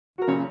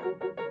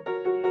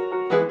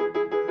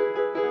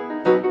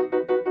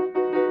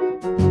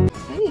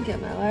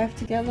life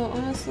together,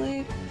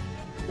 honestly.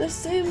 The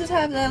Sims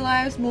have their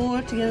lives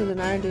more together than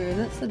I do, and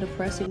that's the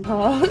depressing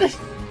part. They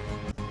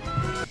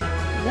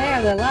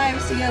have their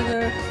lives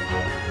together.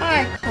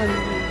 I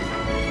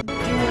can't do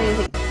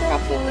anything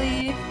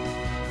properly.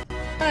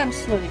 I'm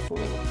slowly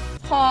falling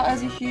apart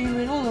as a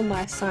human. All of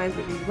my signs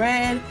would be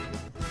red.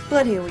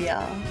 But here we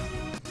are.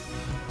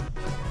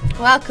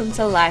 Welcome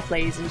to life,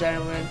 ladies and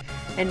gentlemen,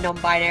 and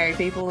non-binary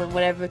people, in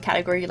whatever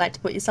category you like to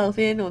put yourself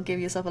in or give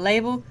yourself a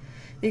label.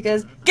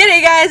 Because,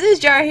 g'day guys, it's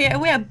Jar here, and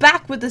we are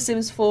back with The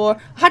Sims 4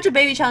 100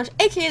 Baby Challenge,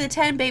 aka the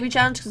 10 Baby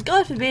Challenge, because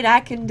God forbid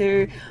I can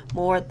do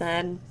more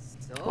than,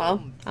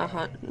 well,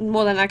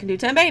 more than I can do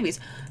 10 babies.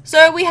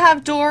 So we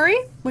have Dory,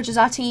 which is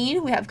our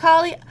teen, we have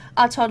Carly,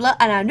 our toddler,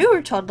 and our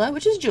newer toddler,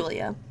 which is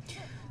Julia.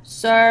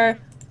 So,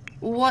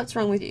 what's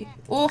wrong with you?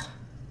 Oh,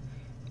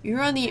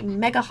 you're on the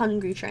mega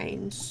hungry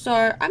train.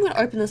 So, I'm going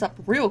to open this up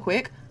real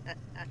quick.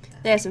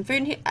 There's some food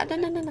in here.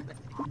 No.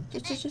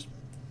 Just.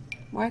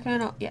 Why can I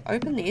not? Yeah,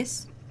 open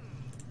this.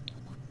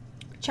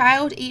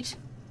 Child, eat.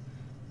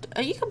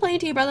 Are you complaining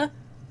to your brother?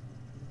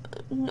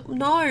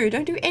 No,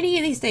 don't do any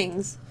of these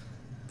things.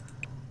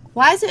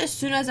 Why is it as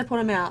soon as I put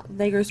them out,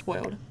 they go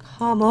spoiled?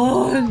 Come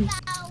on.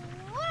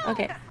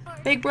 Okay,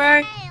 big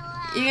bro,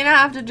 you're gonna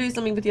have to do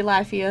something with your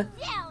life here.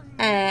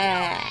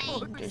 And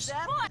just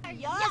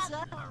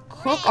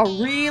cook a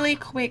really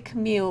quick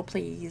meal,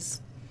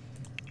 please.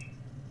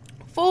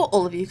 For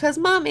all of you, because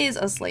Mum is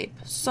asleep.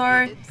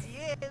 So,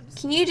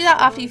 can you do that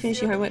after you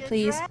finish your homework,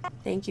 please?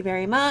 Thank you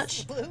very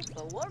much.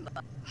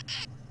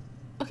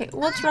 Okay,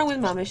 what's wrong with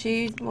Mum? Is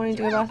she wanting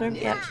to go to the bathroom?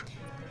 Yep.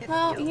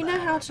 Well, you know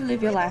how to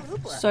live your life,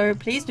 so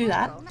please do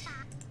that.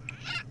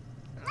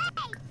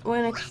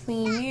 We're gonna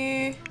clean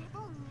you.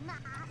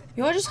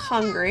 You're just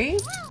hungry.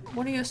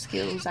 What are your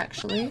skills,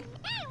 actually?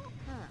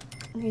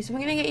 Okay, so we're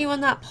gonna get you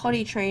on that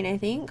potty train, I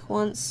think,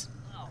 once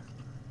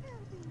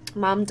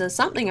Mum does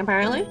something,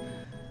 apparently.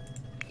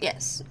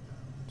 Yes.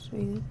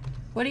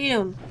 What are you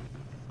doing?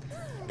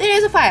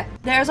 There's a fire!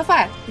 There's a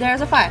fire!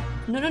 There's a fire!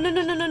 No.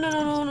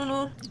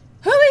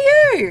 Who are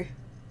you?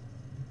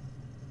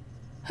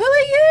 Who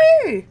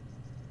are you?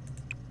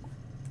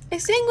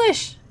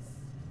 Extinguish!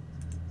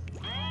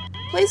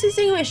 Please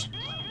extinguish.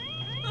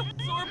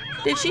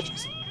 Did she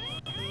just...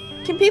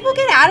 Can people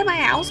get out of my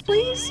house,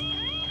 please?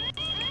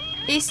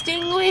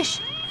 Extinguish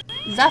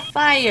the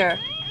fire.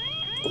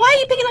 Why are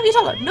you picking up your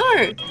toddler?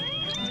 No!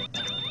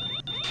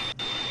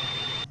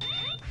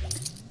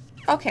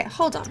 Okay,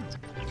 hold on.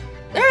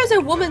 There is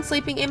a woman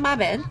sleeping in my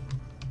bed.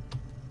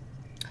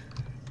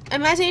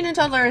 And my teen and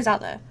toddler is out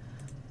there.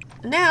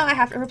 Now I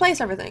have to replace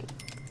everything.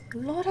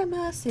 Lord have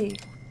mercy.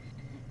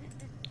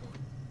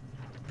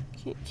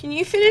 Can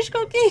you finish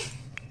cooking?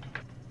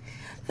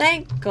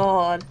 Thank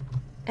God.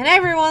 And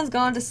everyone's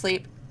gone to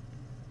sleep.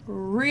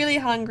 Really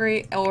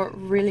hungry or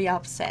really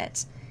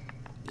upset.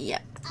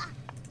 Yep.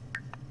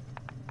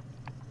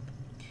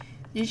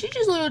 Did you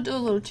just do a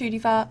little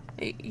tootie fart?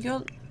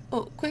 You're...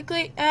 Oh,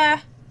 quickly.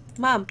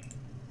 Mum.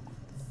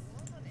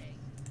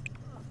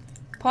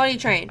 Potty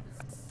train.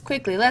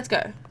 Quickly, let's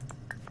go.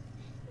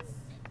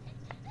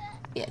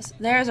 Yes,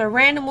 there's a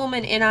random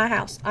woman in our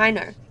house. I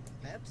know.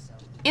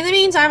 In the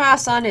meantime, our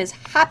son is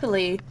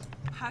happily,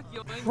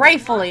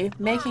 gratefully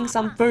making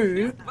some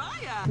food.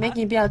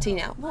 Making a BLT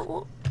now.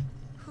 What?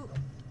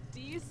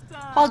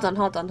 Hold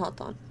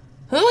on.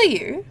 Who are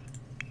you?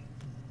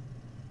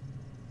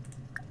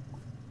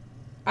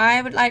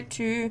 I would like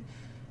to...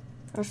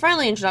 a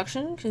friendly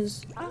introduction,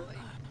 because...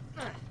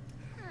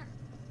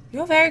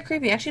 You're very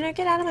creepy. Actually, no,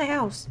 get out of my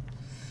house.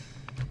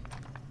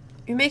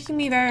 You're making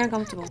me very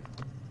uncomfortable.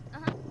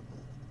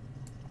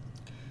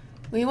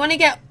 We want to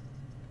get,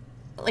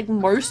 like,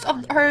 most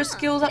of her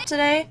skills up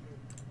today.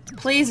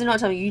 Please do not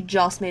tell me you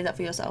just made that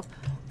for yourself.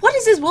 What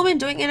is this woman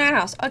doing in our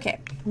house? Okay.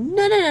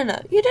 No.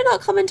 You do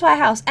not come into our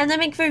house and then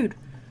make food.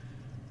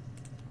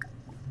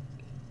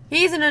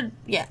 He's gonna,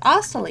 yeah,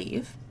 ask to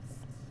leave.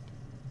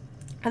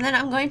 And then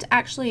I'm going to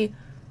actually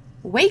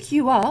wake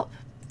you up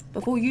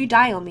before you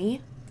die on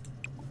me.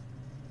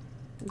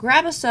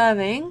 Grab a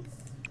serving.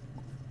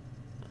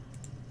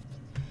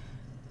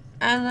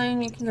 And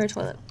then you can go to the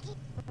toilet.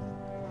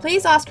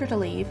 Please ask her to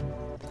leave.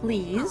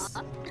 Please.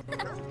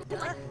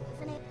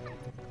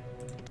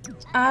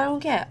 I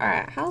don't care.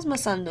 Alright, how's my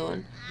son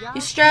doing?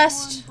 He's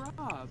stressed.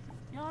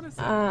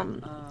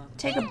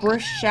 Take a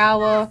brisk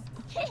shower.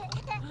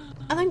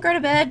 And then go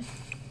to bed.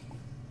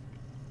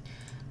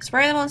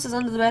 Spray the monsters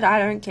under the bed, I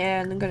don't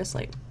care, and then go to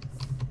sleep.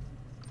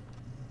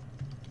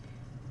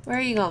 Where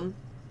are you going?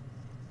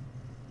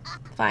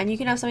 Fine, you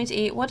can have something to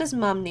eat. What does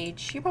Mum need?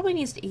 She probably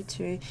needs to eat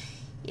too.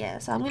 Yeah,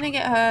 so I'm gonna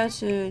get her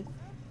to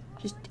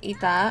just eat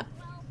that.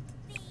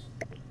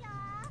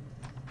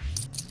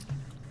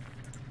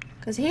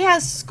 Because he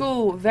has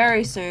school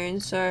very soon,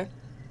 so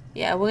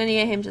yeah, we're gonna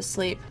get him to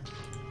sleep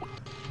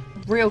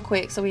real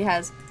quick so he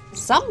has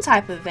some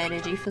type of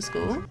energy for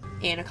school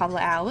in a couple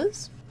of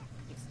hours.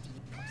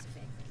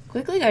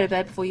 Quickly go to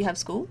bed before you have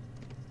school.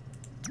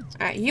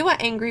 Alright, you are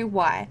angry.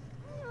 Why?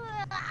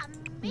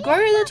 Go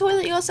to the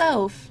toilet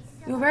yourself.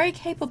 You're very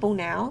capable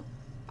now.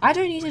 I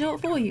don't need to do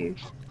it for you.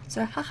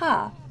 So,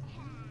 haha.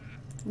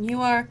 You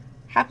are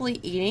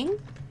happily eating.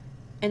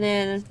 And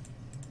then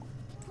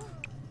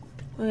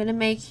we're going to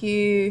make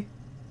you...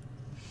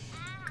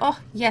 Oh,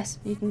 yes.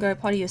 You can go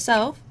potty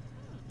yourself.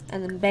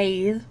 And then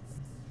bathe.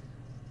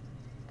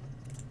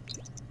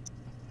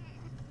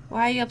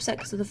 Why are you upset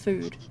because of the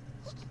food?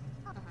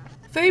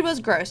 Food was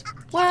gross.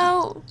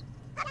 Well...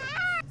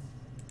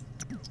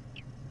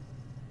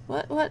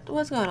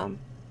 What's going on?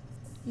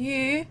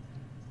 You...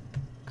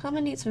 Come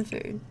and eat some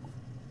food.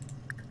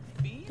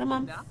 Come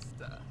on.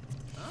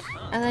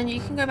 And then you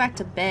can go back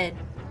to bed.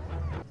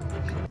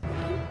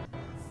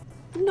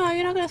 No,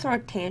 you're not going to throw a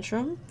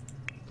tantrum.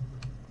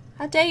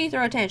 How dare you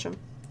throw a tantrum?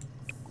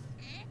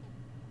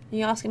 Are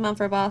you asking Mum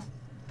for a bath?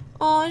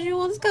 Oh, she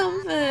wants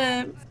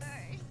comfort.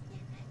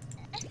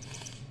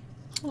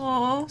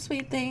 Oh,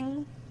 sweet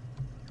thing.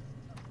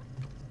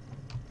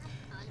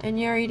 And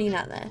you're eating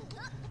that there.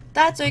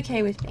 That's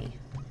okay with me.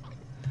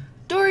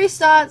 Dory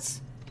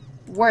starts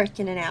work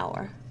in an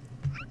hour.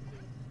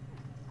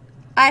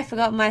 I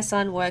forgot my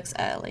son works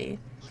early.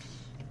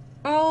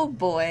 Oh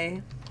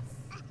boy.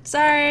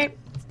 Sorry.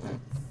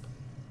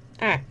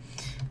 Alright.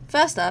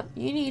 First up,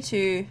 you need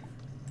to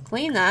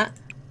clean that.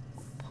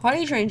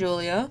 Potty train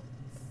Julia.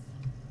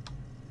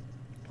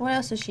 What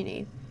else does she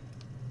need?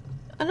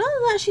 Other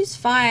than that, she's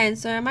fine,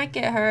 so I might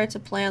get her to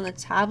play on the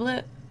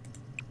tablet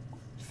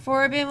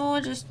for a bit more.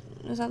 Just,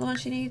 is that the one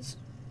she needs?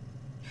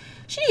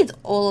 She needs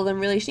all of them,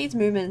 really. She needs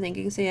movement and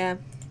thinking, so yeah.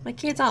 My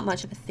kids aren't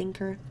much of a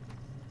thinker.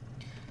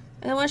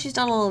 And then once she's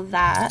done all of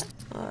that...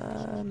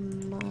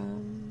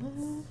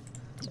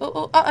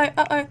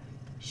 uh-oh.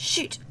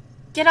 Shoot!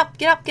 Get up,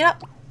 get up, get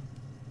up!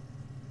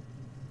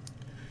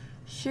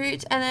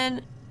 Shoot, and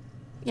then...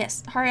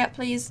 Yes, hurry up,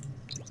 please.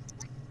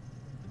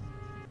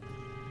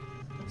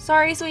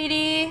 Sorry,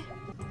 sweetie.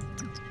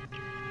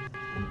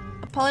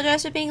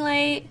 Apologize for being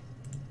late.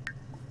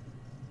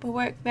 But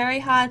work very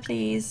hard,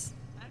 please.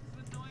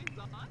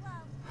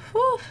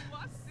 Whew.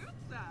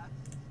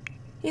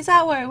 He's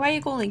at work. Why are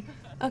you calling?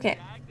 Okay.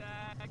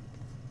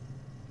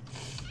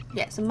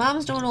 Yeah, so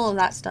Mom's doing all of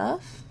that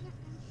stuff.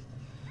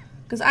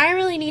 Because I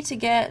really need to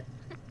get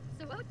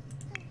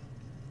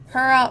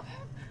her up.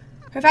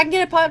 If I can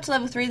get her up to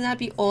level 3, then that'd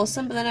be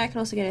awesome. But then I can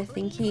also get her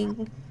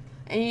thinking.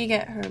 And you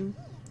get her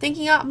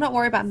thinking up. I'm not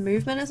worried about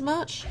movement as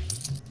much.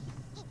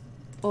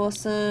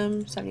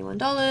 Awesome.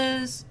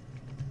 $71.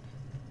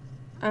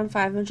 I'm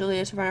fine with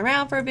Julia to run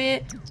around for a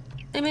bit. In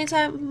the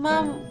meantime,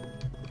 Mom...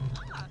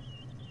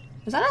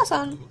 Is that our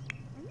son?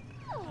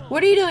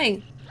 What are you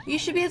doing? You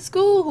should be at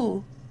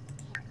school.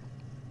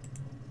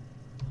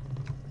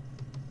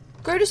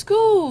 Go to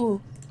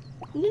school.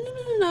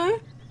 No.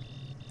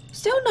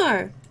 Still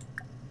no.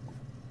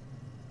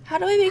 How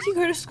do I make you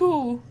go to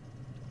school?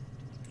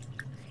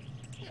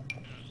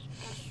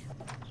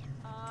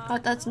 Oh,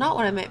 that's not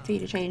what I meant for you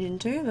to change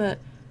into, but...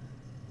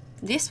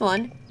 This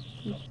one.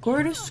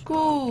 Go to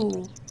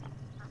school.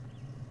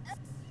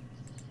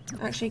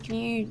 Actually, can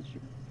you...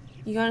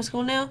 You going to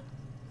school now?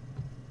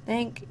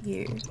 Thank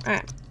you.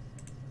 Alright.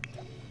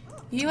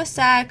 You are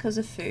sad because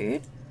of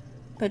food.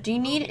 But do you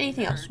need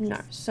anything else?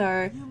 No.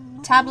 So,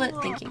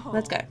 tablet thinking.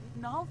 Let's go.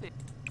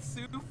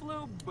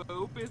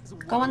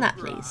 Go on that,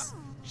 please.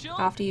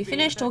 After you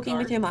finish talking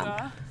with your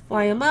mum.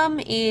 While your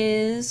mum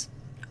is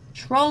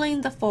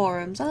trolling the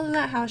forums. Other than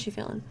that, how is she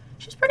feeling?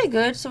 She's pretty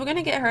good. So we're going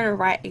to get her to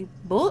write a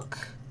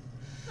book.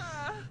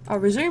 Or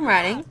resume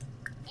writing.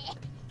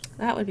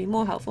 That would be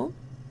more helpful.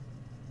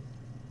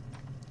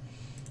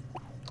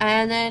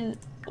 And then,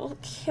 well,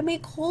 can we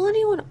call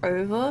anyone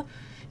over?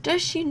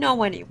 Does she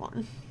know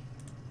anyone?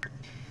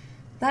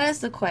 That is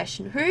the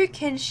question. Who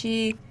can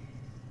she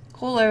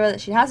call over that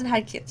she hasn't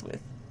had kids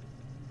with?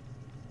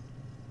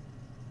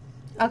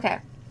 Okay.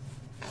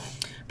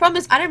 Problem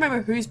is, I don't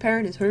remember whose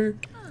parent is who.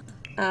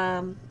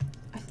 Can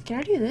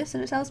I do this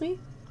and it tells me?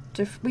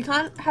 We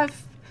can't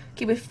have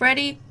keep with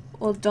Freddie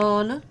or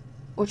Don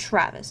or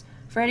Travis.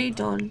 Freddie,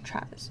 Don,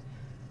 Travis.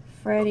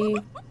 Freddie,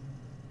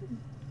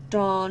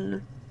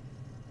 Don,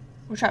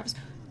 or Travis.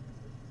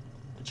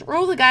 Which are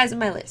all the guys in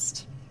my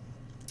list.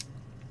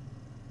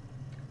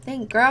 I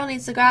think girl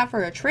needs to go out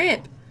for a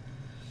trip.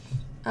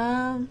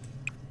 I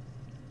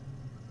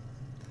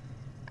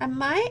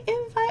might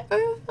invite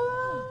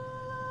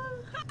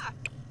over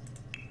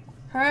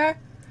her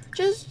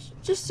just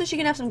so she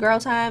can have some girl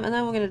time, and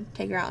then we're gonna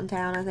take her out in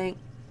town, I think.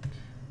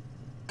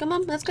 Come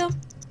on, let's go.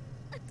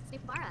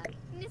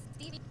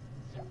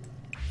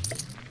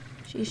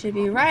 She should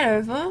be right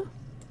over.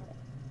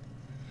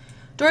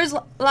 Dory's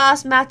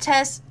last math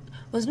test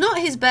was not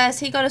his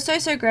best. He got a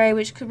so-so grade,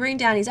 which could bring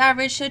down his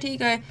average. Should he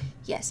go?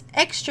 Yes,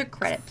 extra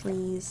credit,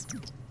 please.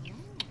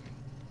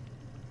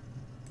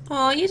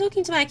 Oh, you're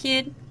talking to my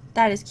kid?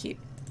 That is cute.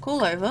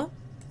 Call over.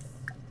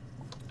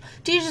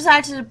 Teacher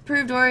decided to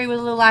prove Dory with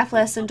a little life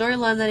lesson. Dory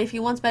learned that if he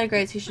wants better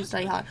grades, he should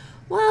study hard.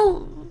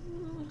 Well,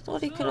 I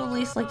thought he could at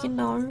least, like, you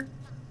know,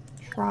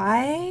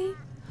 try.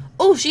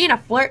 Oh, she in a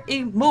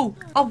flirty mood.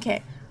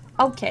 Okay.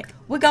 Okay.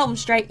 We're going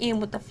straight in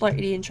with the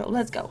flirty intro.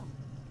 Let's go.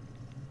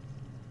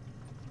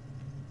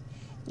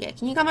 Yeah,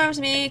 can you come over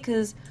to me?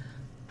 Because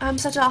I'm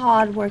such a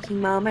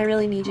hard-working mom. I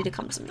really need you to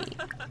come to me.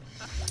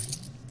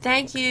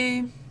 Thank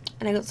you.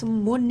 And I got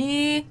some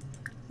money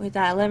with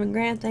that 11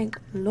 grand. Thank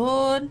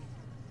Lord.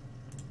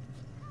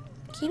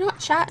 Can you not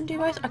chat and do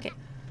both? Okay.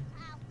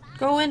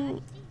 Go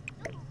in.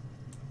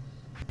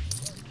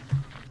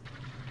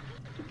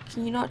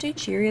 Can you not do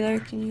cheery though?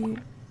 Can you?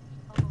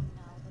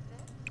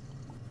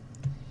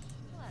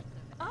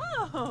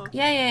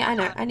 Yeah, I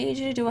know. I need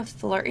you to do a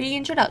flirty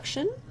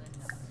introduction.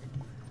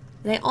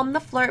 Lay on the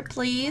flirt,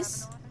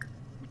 please.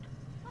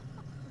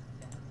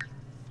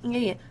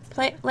 Yeah.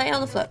 Lay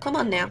on the flirt. Come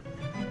on now.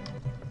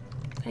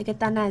 Can I get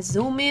that nice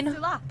zoom in?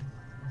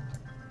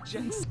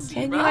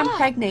 Can you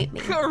impregnate me?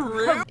 Is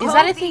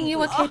that a thing you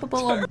were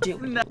capable of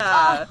doing? We're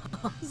gonna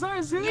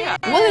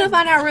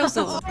find out real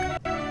soon.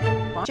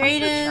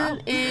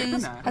 Jaden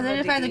is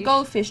identifying the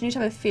goldfish, new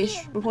type of fish,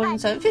 reported in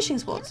certain fishing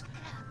spots.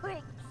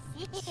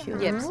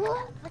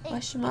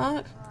 Question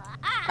mark.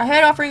 I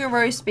heard offering a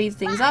rose speeds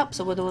things up,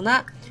 so we're doing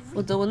that.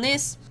 We're doing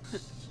this.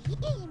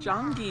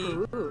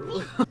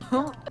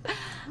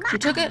 She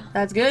took it.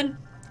 That's good.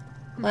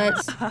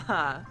 Let's.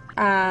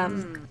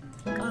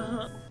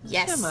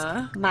 Yes,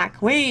 my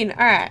queen. All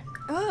right.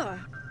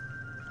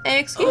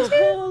 Excuse me.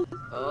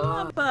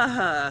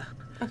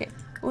 Okay,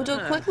 we'll do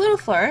a quick little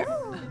flirt.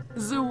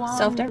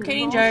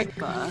 Self-deprecating joke.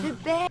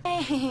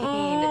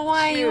 Oh,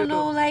 why you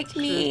don't like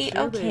me?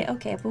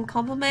 Okay, we'll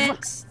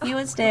compliment you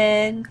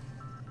instead.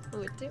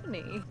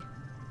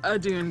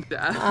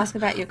 Ask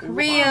about your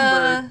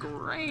career. Could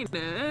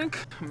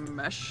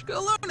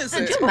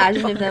you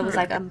imagine if there was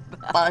like a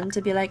button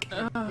to be like,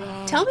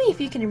 tell me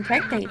if you can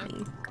impregnate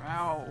me?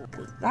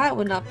 That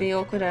would not be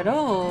awkward at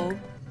all.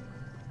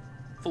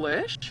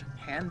 More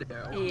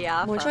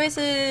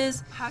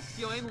choices.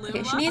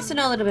 Okay, she needs to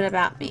know a little bit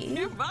about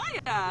me.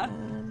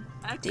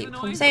 Deep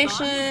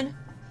conversation.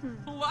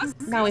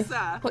 Now we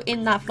put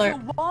in that flirt.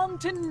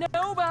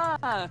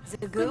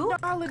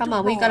 Come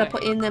on, we gotta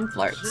put in them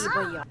flirts.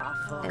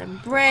 And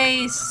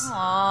embrace.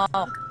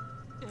 I'm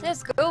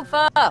just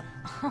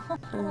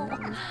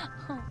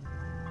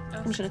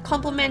gonna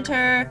compliment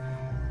her.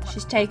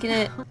 She's taking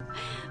it.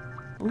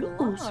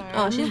 Ooh.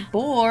 Oh, she's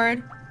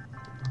bored.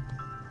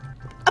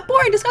 A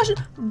boring discussion.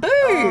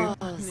 Boo!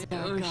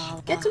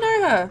 Get to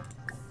know her.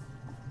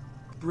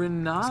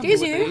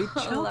 Excuse you.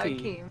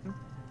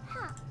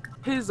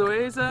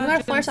 We're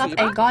gonna force up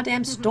a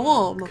goddamn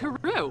storm.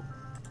 Ooh,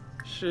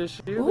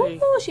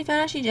 she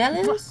found out she's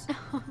jealous.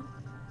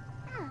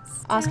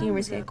 Asking a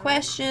risky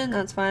question.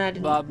 That's fine. I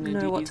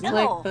didn't know what to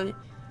click, but.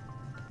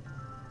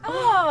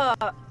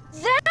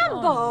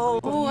 Zambo!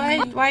 Oh,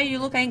 why you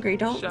look angry?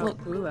 Don't look.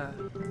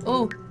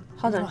 Oh,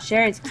 hold on.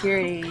 Share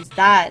insecurities.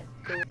 That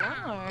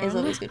is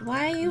always good.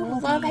 Why are you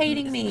love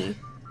hating me?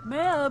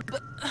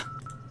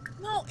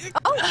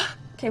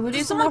 Okay, we'll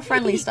do some more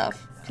friendly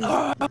stuff.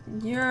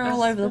 You're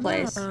all over the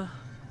place.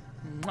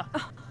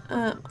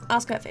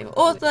 Ask about favorite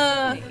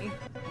author.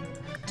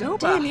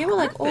 Damn, you were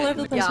like all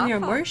over the place with your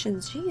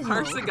emotions. Jeez.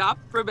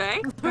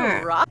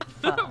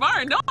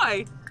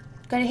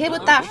 Gotta hit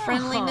with that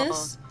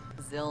friendliness.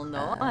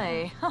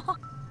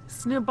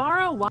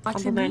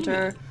 Compliment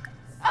her.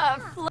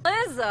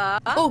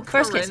 Oh,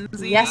 first kiss.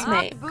 Yes,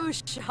 mate.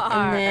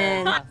 And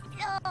then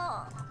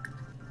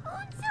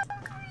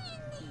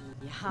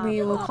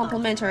we will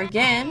compliment her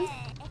again.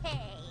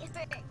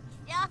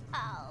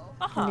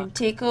 And then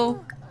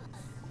tickle.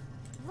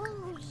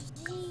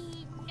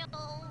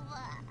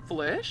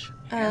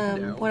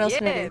 What else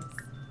can I do?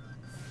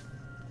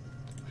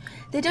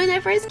 They're doing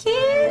that for his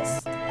kids?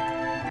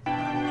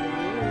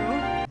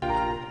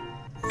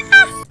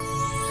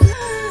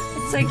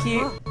 It's so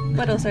cute.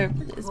 But also,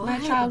 is my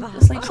child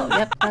asleep? So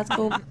yep, that's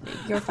cool.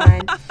 You're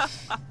fine.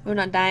 We're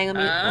not dying on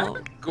me. Oh,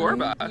 you're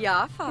a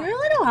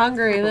little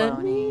hungry, but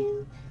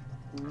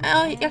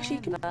oh, actually,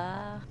 you can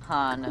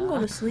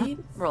go to sleep.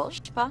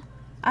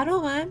 I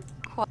don't mind.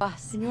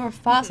 And you're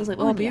fast asleep.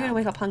 Oh, but you're gonna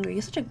wake up hungry.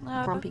 You're such a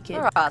grumpy kid.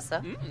 No.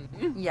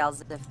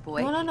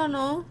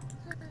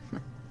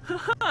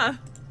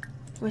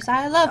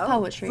 I love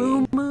poetry.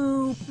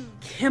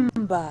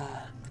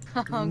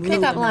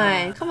 Pickup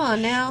line. Come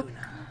on now.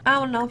 I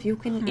don't know if you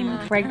can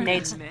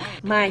impregnate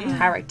my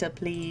character,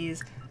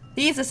 please.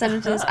 These are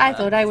sentences I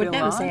thought I would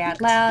never say out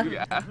loud,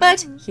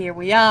 but here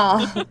we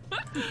are.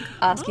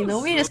 Asking the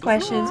weirdest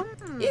questions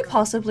you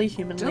possibly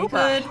humanly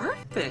could.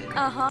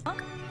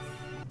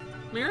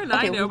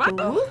 Okay,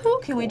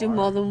 woohoo. Can we do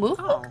more than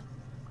woohoo?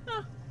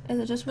 Is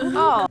it just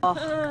woohoo?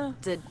 I'm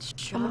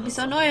gonna be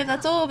so annoyed if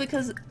that's all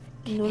because...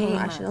 No,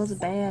 actually, those are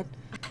bad.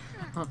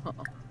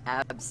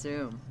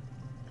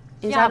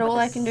 Is that all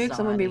I can do? Because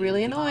I'm gonna be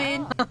really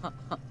annoyed.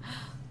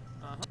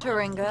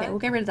 Okay, we'll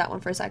get rid of that one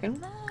for a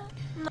second. So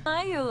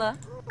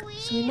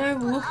we know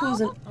woohoo's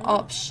an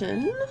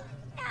option.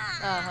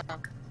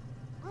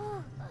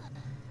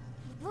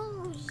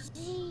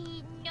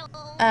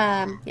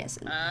 Yes.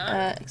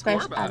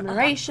 Expression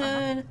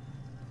admiration.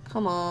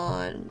 Come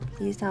on,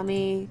 please tell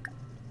me.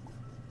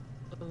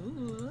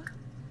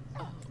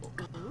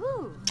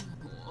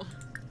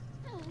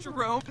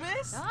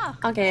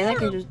 Okay, that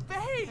can just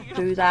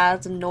do that.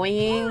 It's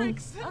annoying.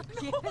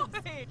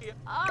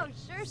 Oh,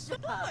 sure.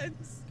 Okay,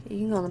 you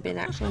can go on the bin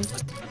actually.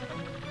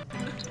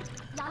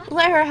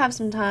 Let her have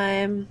some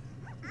time.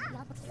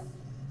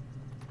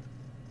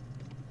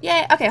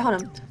 Yay! Okay, hold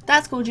on.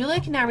 That's cool. Julia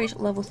can now reach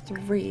level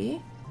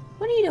 3.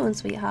 What are you doing,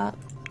 sweetheart?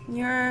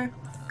 We're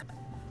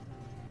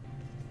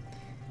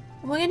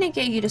gonna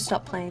get you to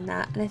stop playing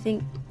that, and I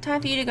think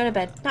time for you to go to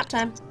bed. Nap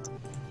time.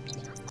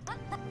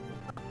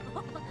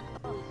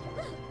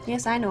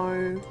 Yes, I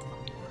know.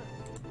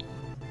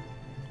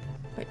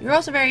 But you're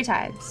also very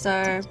tired,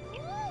 so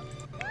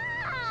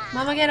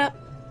Mama, get up.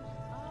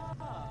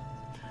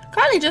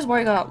 Carly just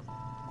woke up.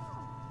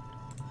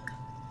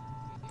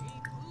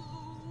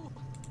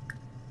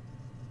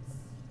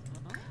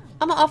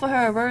 I'm gonna offer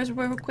her a rose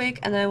real quick,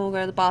 and then we'll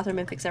go to the bathroom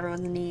and fix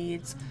everyone's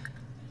needs.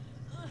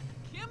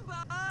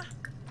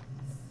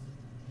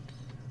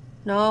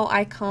 No,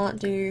 I can't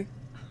do.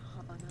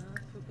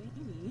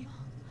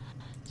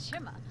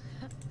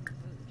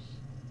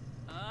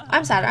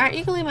 I'm sad. Alright,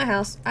 you can leave my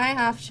house. I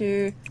have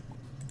to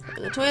go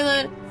to the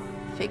toilet,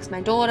 fix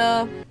my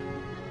daughter.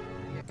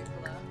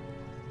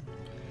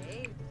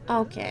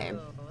 Okay.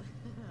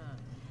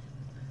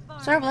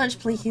 Serve lunch,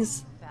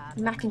 please.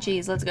 Mac and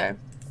cheese, let's go.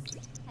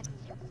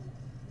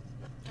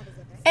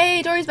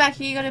 Hey, Dory's back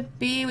here. You got a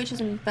B, which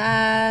isn't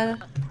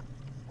bad.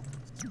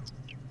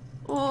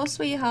 Oh,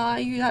 sweetheart,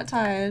 are you that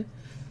tired?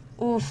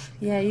 Oof,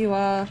 yeah, you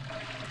are.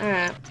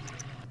 Alright.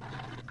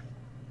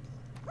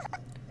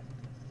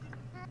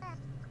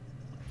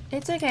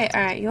 It's okay.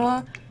 Alright,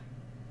 you're...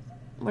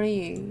 What are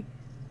you?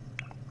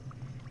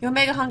 You're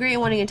mega hungry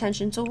and wanting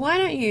attention, so why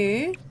don't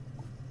you...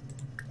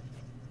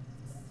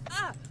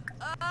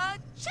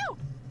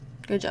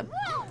 Good job.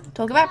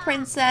 Talk about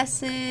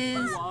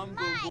princesses.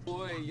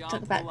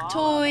 Talk about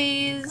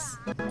toys.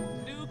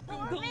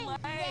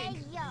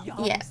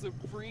 Yeah.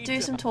 Do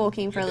some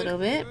talking for a little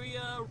bit.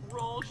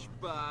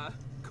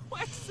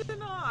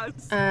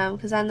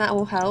 Because then that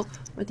will help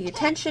with the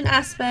attention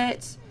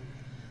aspect.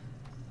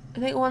 I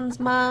think one's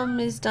mum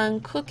is done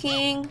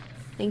cooking.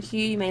 Thank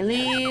you, you may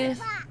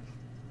leave.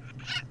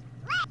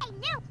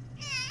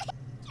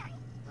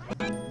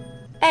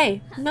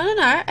 Hey, no,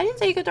 I didn't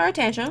say you could throw a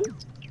tantrum.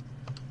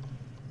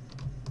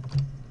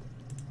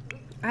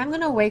 I'm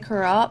gonna wake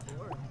her up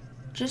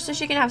just so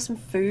she can have some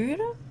food.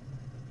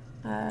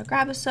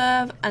 Grab a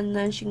serve, and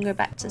then she can go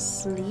back to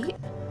sleep.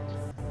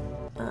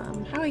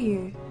 How are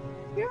you?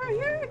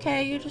 You're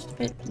okay. You're just a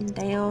bit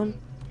down.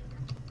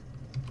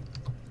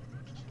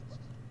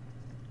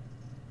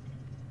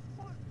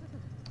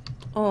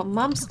 Oh,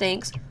 Mum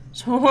stinks.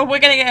 So what we're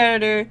gonna get her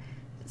to do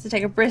is to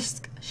take a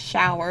brisk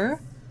shower.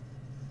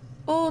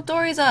 Oh,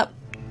 Dory's up.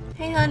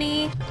 Hey,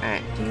 honey.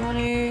 Alright, do you want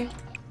to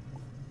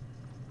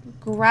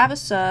grab a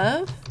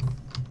serve?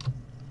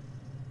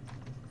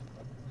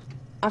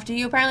 After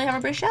you apparently have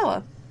a brisk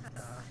shower.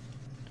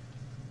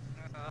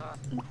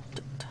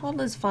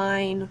 Toddler's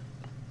fine.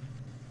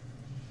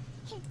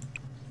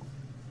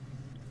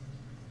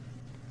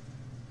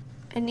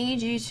 I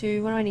need you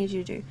to... What do I need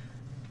you to do?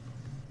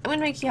 I'm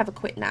gonna make you have a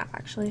quick nap,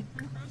 actually.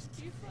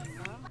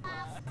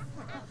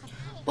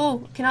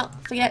 Oh,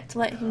 cannot forget to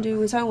let him do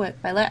his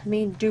homework. By let, I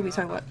mean do his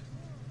homework.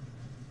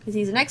 Because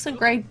he's an excellent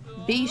grade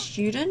B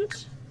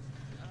student.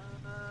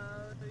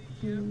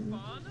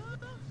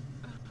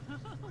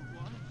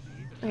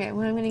 Okay,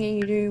 what I'm gonna get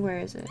you to do, where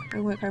is it?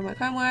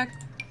 Homework.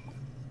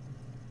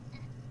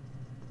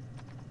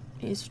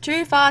 It's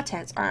too far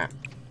tense. Alright.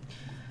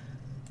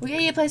 We'll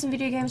get you to play some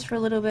video games for a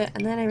little bit,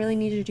 and then I really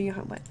need you to do your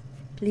homework.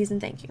 Please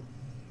and thank you.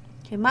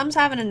 Okay, Mum's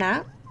having a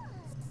nap.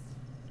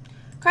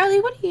 Carly,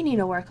 what do you need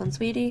to work on,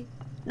 sweetie?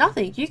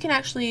 Nothing. You can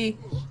actually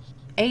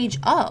age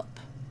up.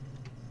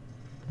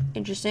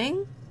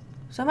 Interesting.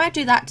 So I might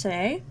do that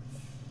today.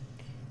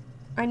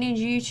 I need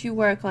you to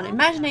work on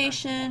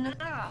imagination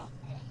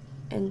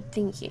and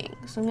thinking.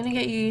 So I'm going to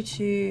get you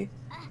to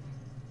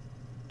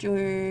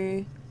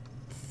do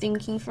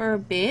thinking for a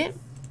bit.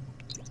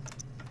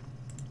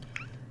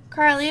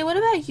 Carly, what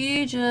about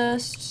you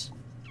just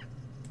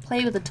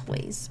play with the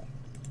toys?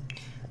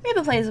 We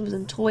haven't played with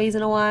some toys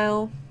in a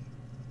while.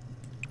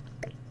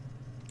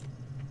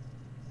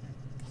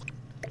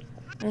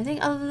 And I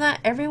think other than that,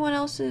 everyone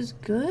else is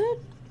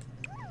good?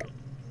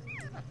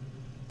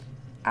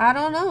 I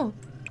don't know.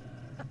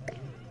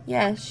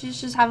 Yeah, she's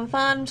just having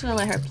fun. I'm just gonna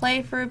let her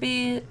play for a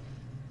bit.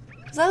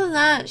 Because other than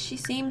that, she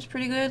seems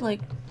pretty good.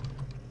 Like,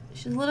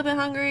 she's a little bit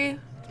hungry.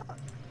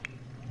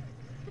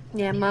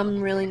 Yeah, Mum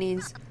really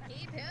needs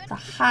the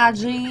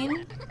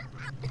hygiene.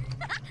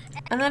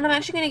 And then I'm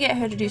actually going to get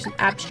her to do some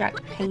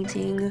abstract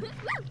painting.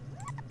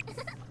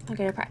 I'll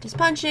get her practice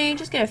punching,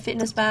 just get her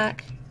fitness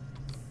back.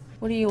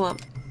 What do you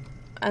want?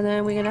 And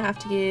then we're going to have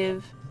to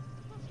give...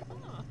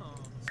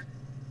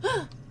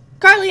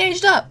 Carly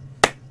aged up!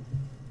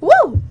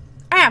 Woo!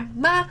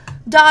 My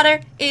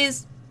daughter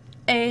is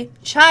a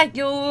child.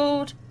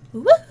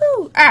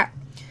 Woohoo! Alright.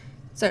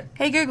 So,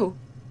 hey Google.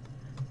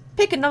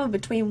 Pick a number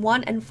between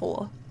 1 and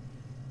 4.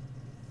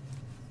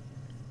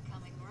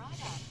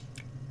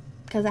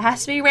 Because it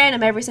has to be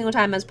random every single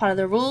time as part of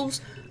the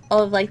rules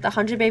of like the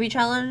 100 baby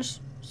challenge.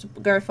 So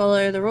go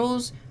follow the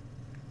rules.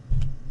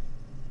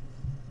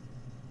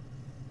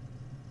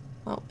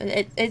 Well,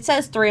 it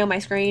says 3 on my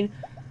screen.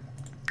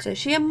 So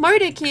she a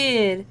motor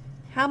kid.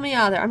 How many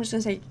are there? I'm just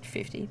going to say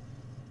 50.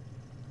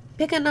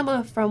 Pick a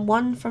number from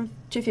 1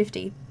 to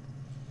 50.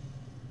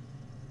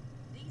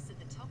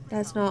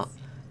 That's not.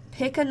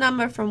 Pick a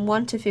number from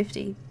 1 to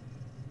 50.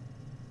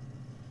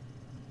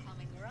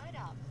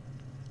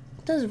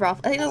 This is rough.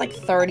 I think there's like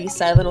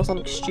 37 or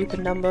some stupid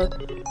number.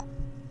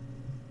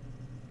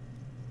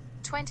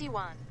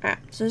 21. Alright,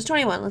 so there's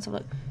 21. Let's have a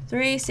look.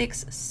 3,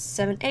 6,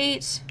 7,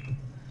 8,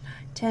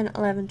 10,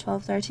 11,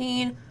 12,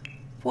 13,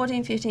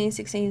 14, 15,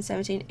 16,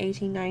 17,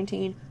 18,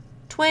 19,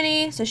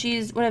 20. So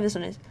she's, whatever this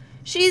one is.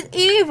 She's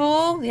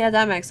evil! Yeah,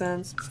 that makes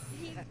sense.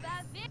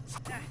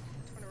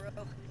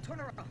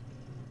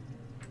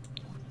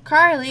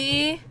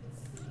 Carly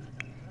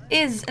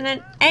is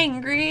an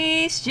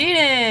angry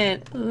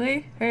student.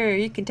 Ooh, her,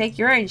 you can take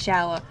your own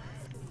shower.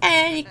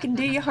 And you can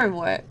do your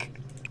homework.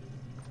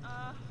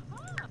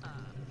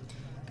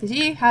 Because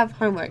you have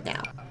homework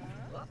now.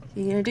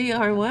 You're gonna do your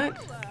homework.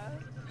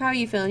 How are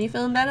you feeling? You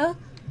feeling better?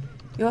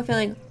 You're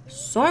feeling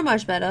so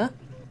much better.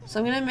 So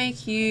I'm gonna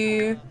make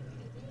you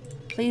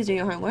please do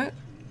your homework.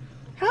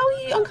 How are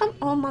you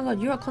uncomfortable? Oh my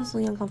god, you are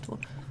constantly uncomfortable.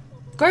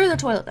 Go to the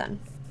toilet then.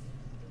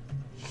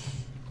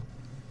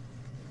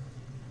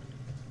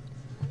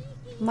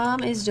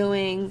 Mom is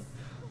doing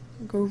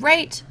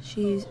great.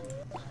 She's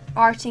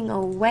arting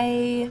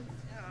away.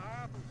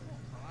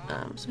 So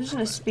I'm just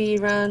gonna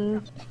speed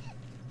run.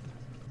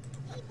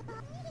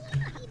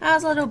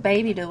 How's little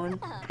baby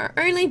doing? Our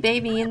only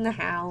baby in the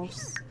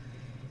house.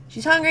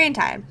 She's hungry and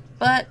tired,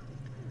 but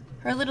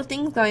her little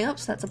thing's going up,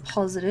 so that's a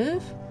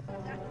positive.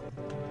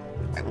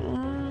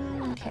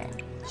 Okay,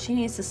 she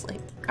needs to sleep.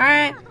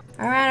 Alright,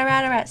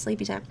 alright,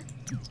 sleepy time.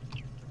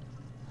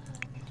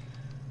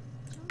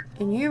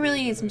 And you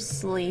really need some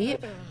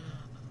sleep.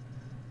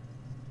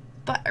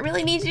 But I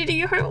really need you to do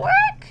your homework.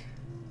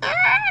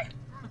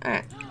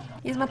 Alright,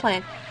 here's my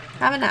plan.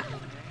 Have a nap.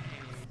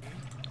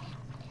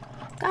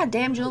 God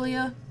damn,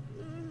 Julia.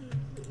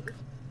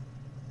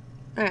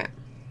 Alright.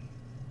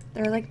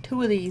 There are like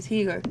 2 of these. Here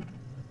you go.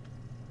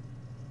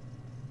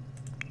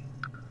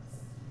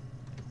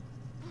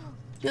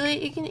 Julia,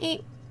 you can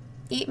eat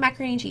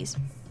macaroni and cheese.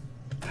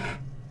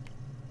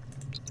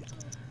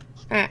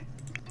 Alright.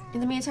 In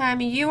the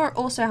meantime, you are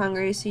also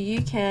hungry, so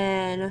you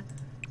can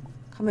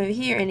come over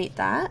here and eat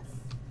that.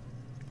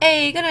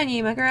 Hey, good on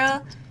you, my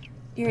girl.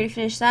 You already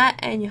finished that,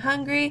 and you're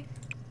hungry.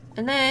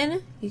 And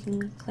then you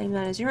can claim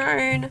that as your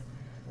own.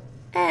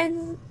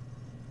 And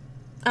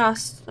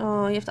ask.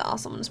 Oh, you have to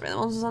ask someone to spray the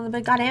monsters on the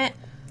bed. God damn it.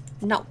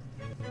 No.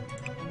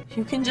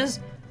 You can just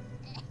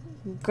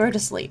go to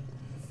sleep.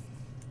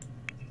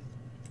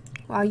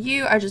 While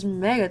you are just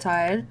mega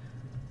tired.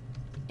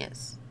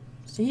 Yes.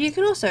 So you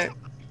can also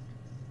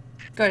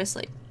go to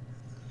sleep.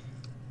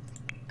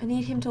 I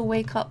need him to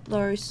wake up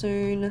though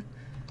soon.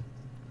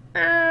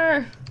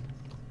 Yeah,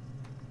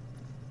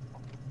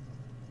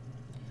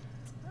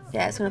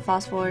 it's gonna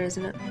fast forward,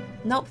 isn't it?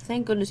 Nope,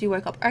 thank goodness you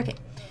woke up. Okay.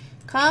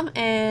 Come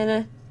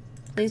and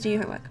please do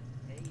your homework.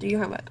 Do your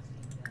homework.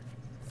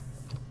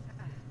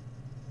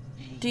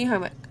 Do your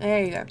homework.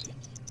 There you go.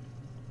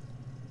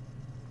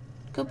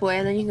 Good boy,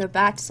 and then you can go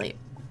back to sleep.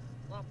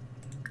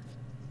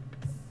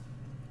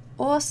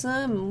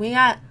 Awesome. We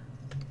got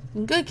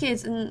good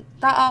kids, and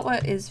that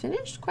artwork is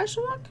finished?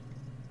 Question mark?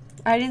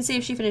 I didn't see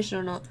if she finished it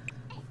or not.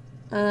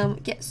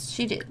 Yes,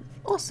 she did.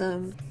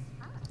 Awesome.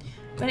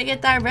 Better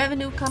get that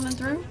revenue coming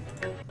through.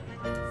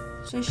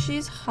 So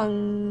she's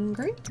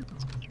hungry.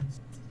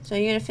 So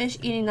you're gonna finish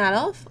eating that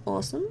off.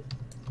 Awesome.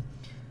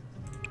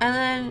 And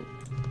then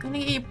I'm gonna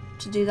get you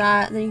to do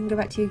that, and then you can go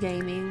back to your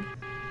gaming.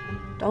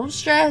 Don't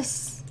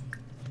stress.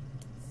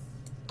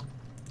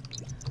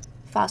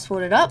 Fast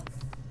forward it up.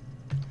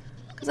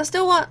 Because I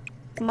still want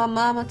my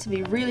mama to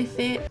be really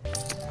fit.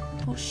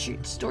 Oh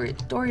shoot,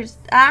 Dory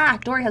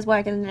has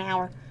work in an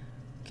hour.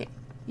 Okay,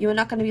 you are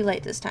not gonna be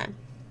late this time.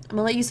 I'm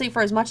gonna let you sleep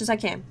for as much as I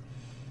can.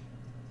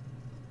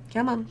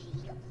 Come on.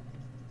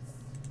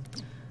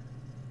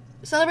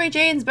 Celebrate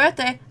Jaden's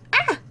birthday.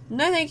 Ah!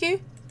 No, thank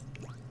you.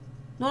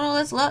 No,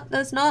 let's not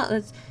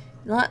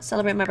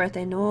celebrate my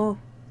birthday. No.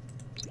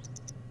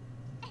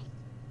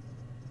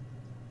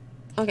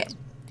 Okay.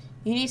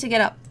 You need to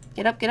get up.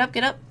 Get up, get up,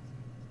 get up.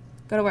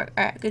 Go to work.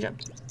 Alright, good job.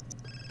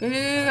 Go.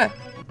 You're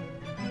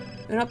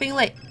not being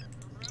late.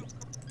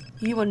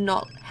 You are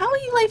not. How are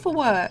you late for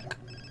work?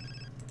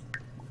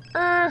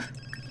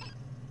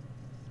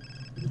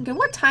 Okay,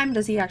 what time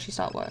does he actually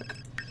start work?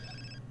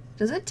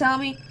 Does it tell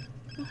me?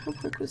 Her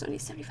work was only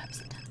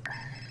 75% done.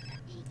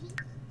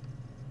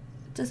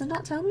 Does it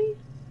not tell me?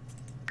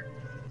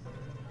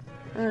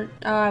 Oh,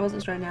 I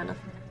wasn't straight down enough.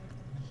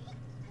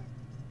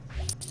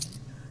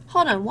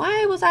 Hold on,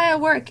 why was I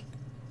at work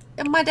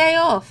on my day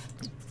off?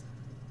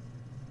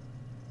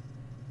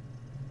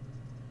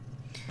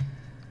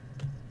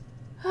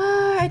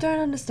 I don't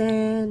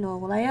understand, nor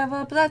will I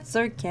ever, but that's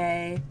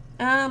okay.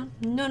 No,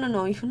 you're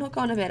not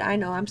going to bed. I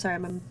know, I'm sorry,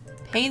 I'm a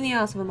pain in the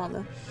ass of a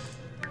mother.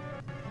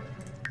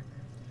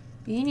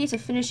 But you need to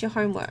finish your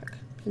homework,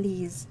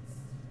 please.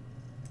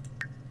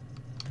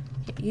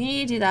 Okay, you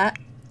need to do that.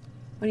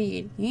 What do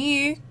you need?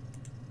 You,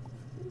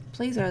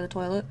 please go to the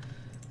toilet.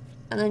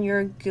 And then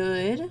you're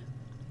good.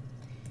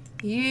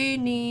 You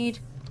need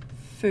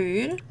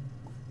food.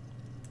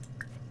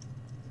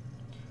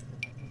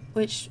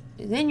 Which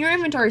is in your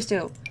inventory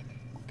still.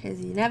 Because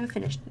you never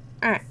finished.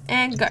 Alright,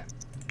 and go.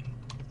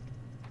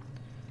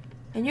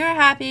 And you're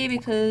happy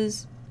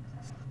because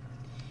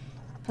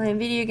playing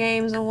video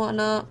games and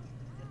whatnot.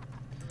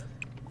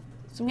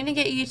 So I'm gonna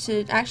get you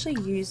to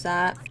actually use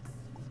that.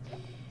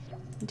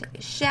 And take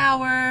a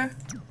shower.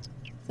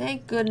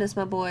 Thank goodness,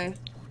 my boy.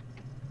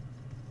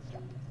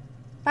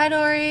 Bye,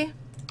 Dory.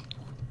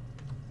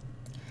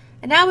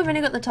 And now we've only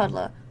got the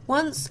toddler.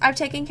 Once I've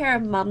taken care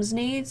of Mum's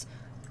needs,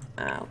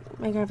 we're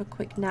gonna have a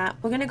quick nap.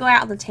 We're gonna go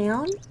out of the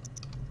town.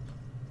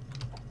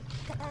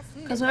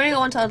 Because we only got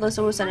one toddler,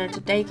 so we'll send her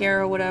to daycare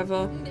or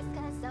whatever.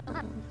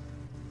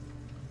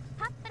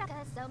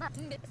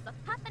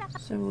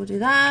 So we'll do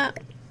that.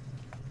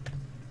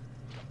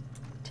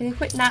 Take a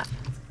quick nap.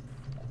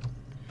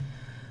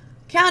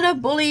 Counter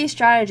bully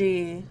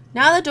strategy.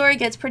 Now that Dory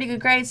gets pretty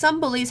good grades, some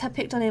bullies have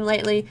picked on him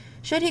lately.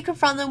 Should he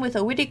confront them with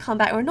a witty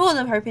comeback or ignore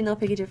them, hoping they'll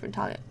pick a different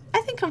target?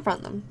 I think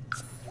confront them.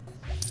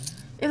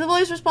 If the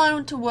bullies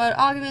respond to word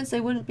arguments, they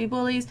wouldn't be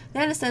bullies.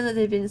 They understand that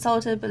they've been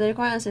insulted, but they don't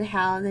quite understand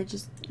how, and it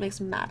just makes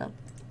them madder.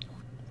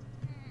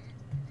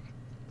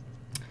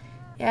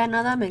 Yeah,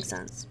 no, that makes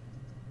sense.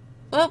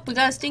 Oh, we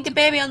got a stinking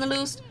baby on the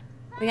loose.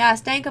 We got a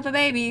stank of a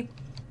baby.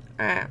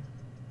 Alright.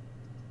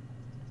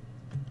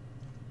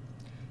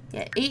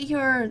 Yeah, eat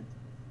your...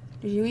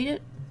 Did you eat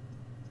it?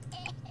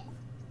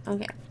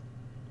 Okay.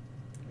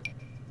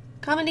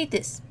 Come and eat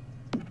this.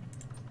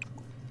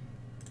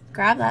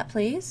 Grab that,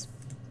 please.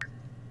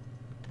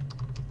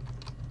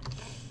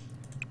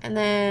 And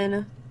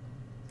then...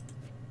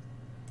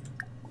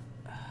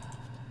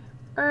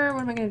 what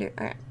am I gonna do?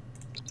 Alright.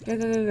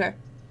 Go.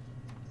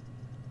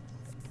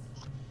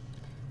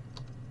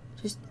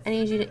 Just, I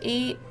need you to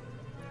eat.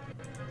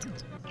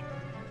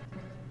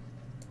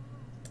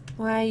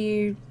 Why are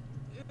you...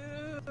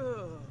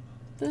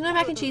 There's no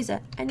mac and cheese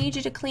there. I need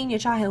you to clean your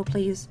child,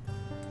 please.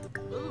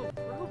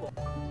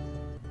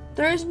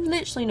 There's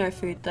literally no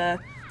food there.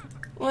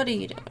 What are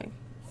you doing?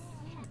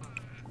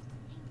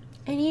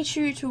 I need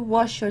you to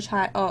wash your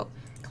child up.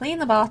 Clean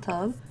the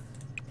bathtub.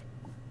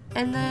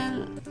 And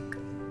then...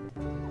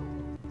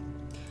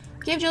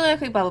 give Julia a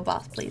quick bubble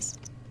bath, please.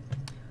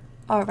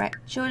 Alright,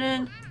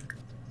 children.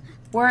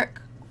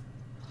 Work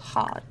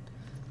hard.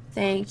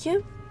 Thank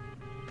you.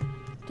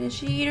 Did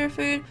she eat her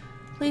food?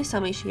 Please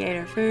tell me she ate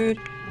her food.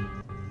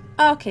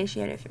 Okay,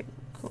 she ate her food.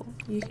 Cool.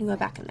 You can go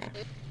back in there.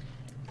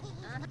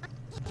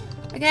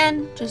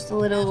 Again, just a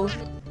little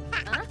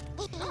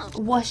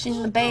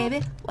washing the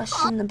baby.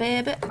 Washing the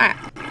baby. Alright.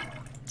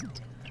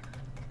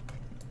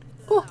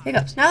 Oh, here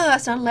goes. Now that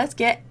that's done, let's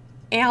get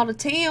out of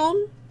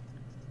town.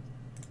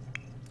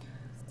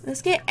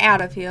 Let's get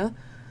out of here.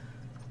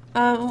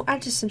 We'll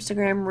add just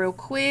Instagram real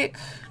quick.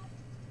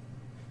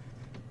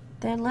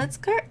 Then let's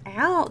go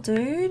out,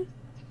 dude.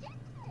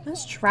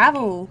 Let's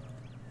travel.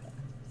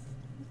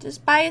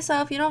 Just by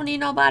yourself. You don't need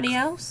nobody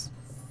else.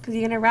 Because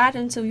you're going to ride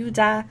until you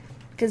die.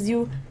 Because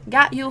you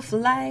got you for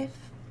life.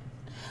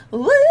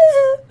 Woo!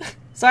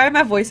 Sorry,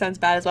 my voice sounds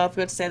bad as well. I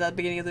forgot to say that at the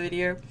beginning of the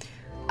video.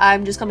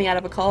 I'm just coming out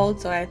of a cold,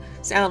 so I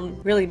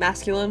sound really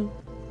masculine.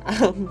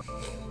 Oh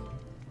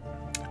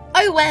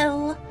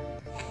well.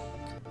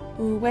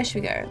 Ooh, where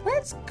should we go?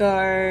 Let's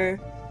go.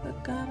 We're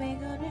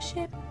going on a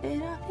ship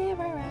in a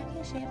fever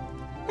rocket ship.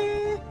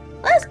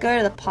 Let's go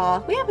to the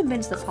park. We haven't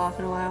been to the park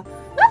in a while.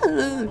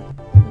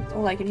 That's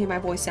all I can hear my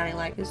voice sounding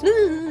like is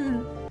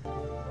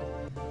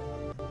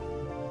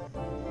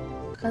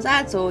because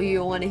that's all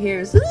you want to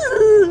hear is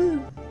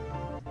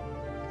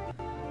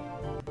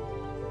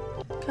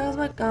because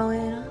we're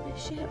going on a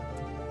ship.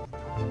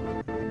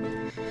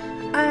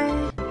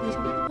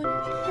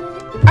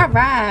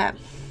 Alright.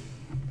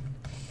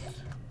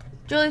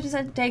 Julie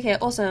percent to daycare.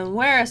 Awesome.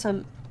 Where are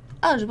some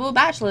eligible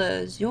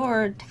bachelors?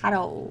 You're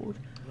titled.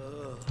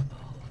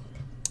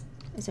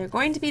 Is there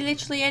going to be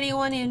literally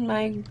anyone in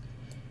my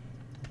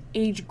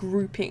age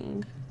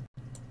grouping?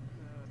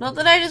 Not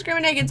that I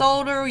discriminate against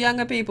older or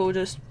younger people,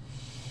 just...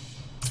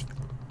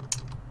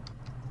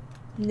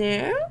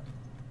 No?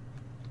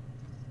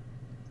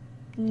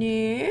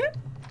 No?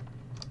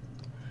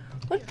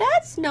 Well,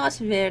 that's not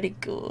very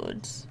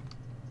good.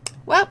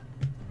 Well,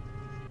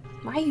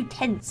 why are you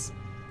tense?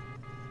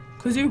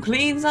 'Cause you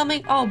clean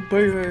something? Oh,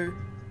 boo-hoo.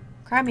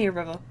 Cry me a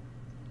river.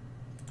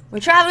 We're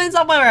traveling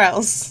somewhere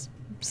else.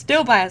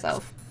 Still by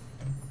herself.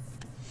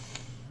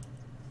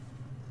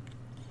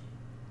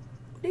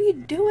 What are you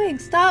doing?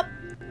 Stop.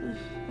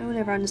 I would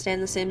never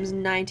understand The Sims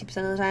 90%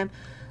 of the time.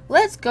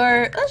 Let's go.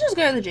 Let's just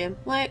go to the gym.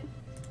 Like,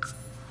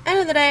 end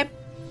of the day,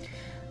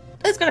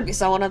 there's gonna be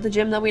someone at the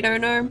gym that we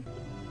don't know.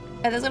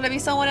 And there's gonna be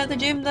someone at the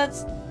gym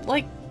that's,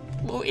 like,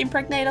 will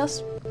impregnate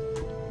us.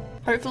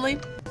 Hopefully.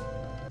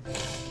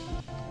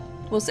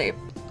 We'll see.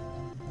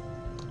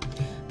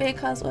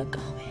 Because we're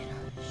going.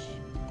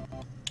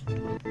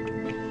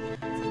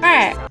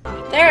 Alright.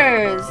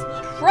 There's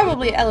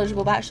probably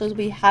eligible bachelors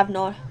we have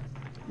not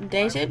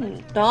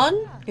dated.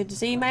 Done. Good to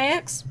see you, my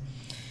ex.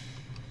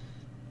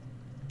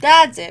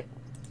 That's it.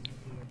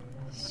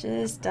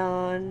 Just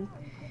Dawn.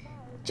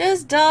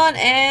 Just Dawn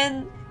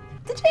and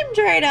the gym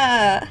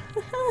trader.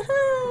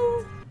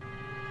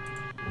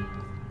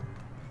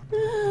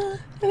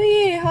 Who are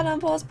you? Hold on,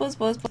 pause.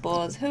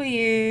 Who are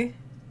you?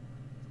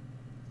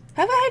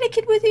 Have I had a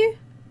kid with you?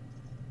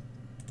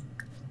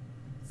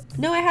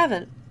 No, I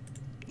haven't.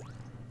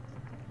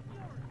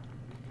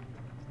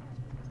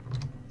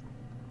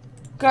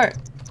 Go.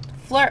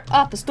 Flirt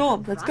up a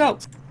storm. Let's go.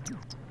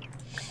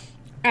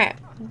 Alright.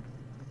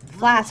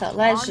 Flatter.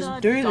 Let's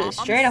just do this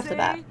straight off the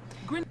bat.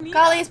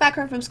 Carly's back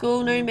home from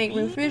school. No make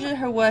room for her.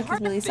 Her work is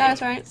really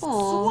satisfying.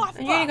 Aww.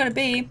 And you're only gonna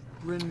be.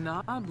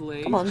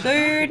 Come on,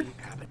 dude.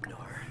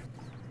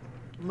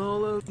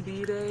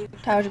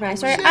 Told you my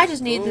story. I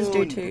just need this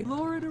dude to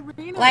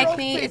like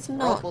me. It's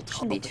not.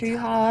 Shouldn't be too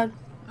hard.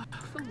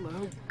 You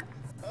know,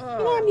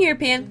 I'm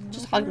European.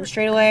 Just hug him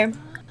straight away.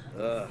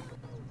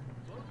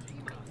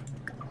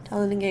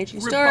 Tell an engaging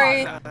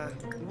story.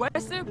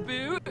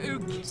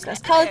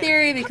 Discuss color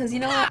theory because you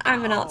know what?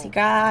 I'm an artsy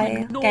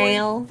guy.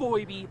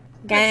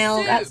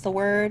 Gale. That's the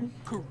word.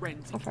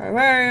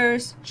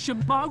 Reverse.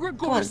 Come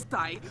on.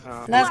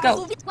 Let's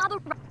go.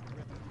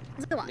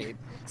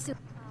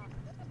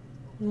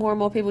 More and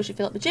more people should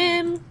fill up the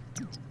gym.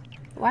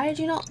 Why did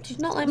you not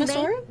like my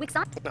story? Well,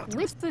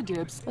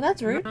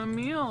 that's rude. Come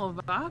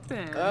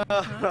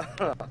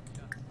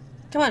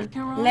on,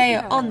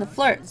 layer on the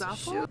flirts.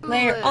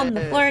 Layer on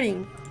the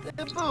flirting.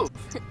 Of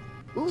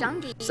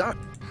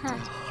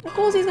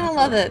course he's gonna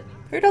love it.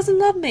 Who doesn't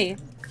love me?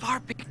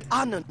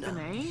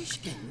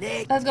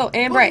 Let's go,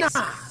 embrace.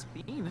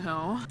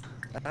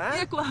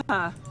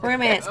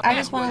 Romance. I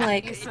just wanna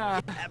like,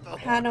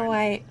 how do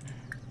I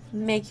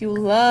make you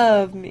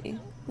love me?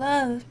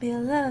 Love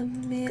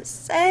me,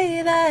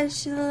 say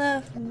that you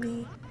love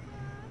me.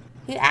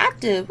 He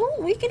active. Ooh,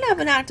 we can have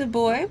an active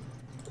boy.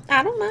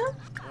 I don't know.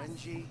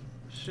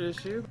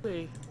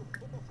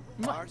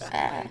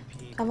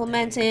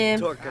 Compliment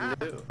him.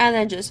 And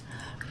then just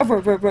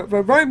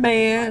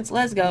romance.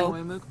 Let's go.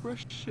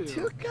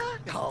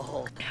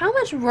 How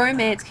much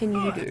romance can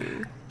you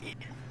do?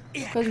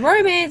 Because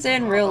romance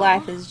in real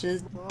life is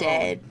just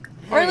dead.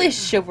 Or at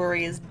least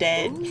chivalry is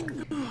dead.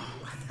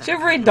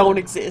 Chivalry don't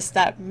exist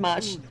that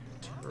much.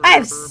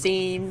 I've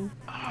seen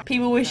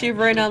people with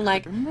chivalry and I'm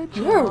like,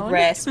 you're a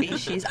rare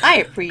species. I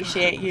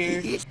appreciate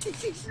you.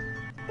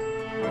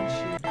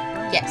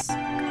 Yes. I'm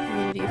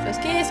gonna do your first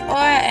kiss.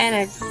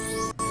 And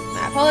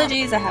my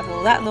apologies, I have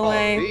all that in the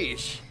way.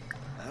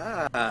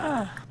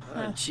 Alright,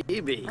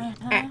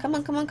 come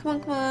on.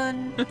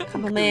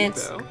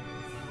 Compliments.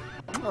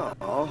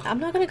 I'm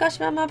not gonna gush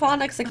about my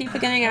partner because I keep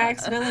forgetting I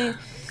accidentally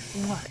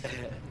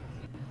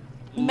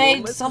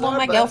made someone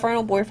my girlfriend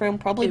or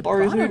boyfriend, probably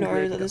both, who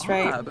knows at this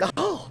rate.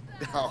 Hold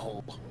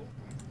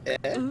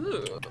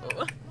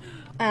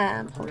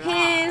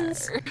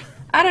hands.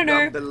 I don't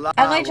know.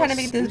 I like trying to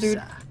make this dude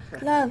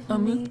love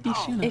me,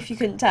 if you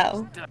couldn't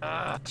tell.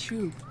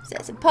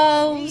 Set some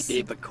pose.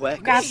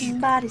 Grab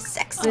somebody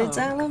sexy,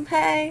 tell them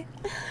hey.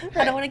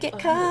 I don't want to get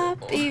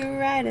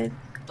copyrighted.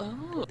 So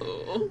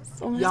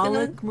I'm just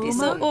gonna be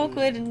so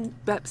awkward and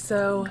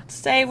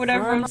say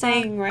whatever I'm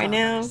saying right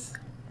now.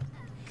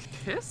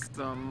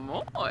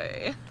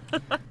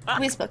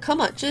 Whisper,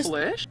 come on, just.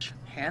 I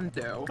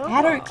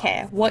don't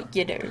care what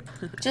you do.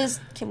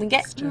 Just, can we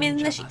get him in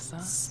the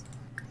sheets?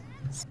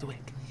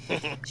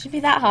 Should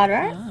be that hard,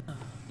 right?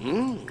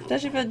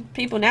 Especially for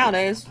people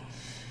nowadays.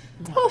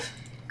 Oof.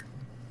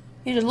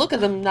 You just look at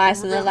them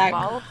nice and they're like,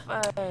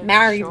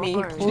 marry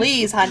me,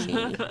 please,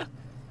 honey.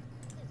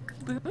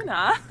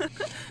 I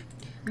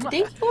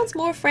think he wants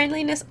more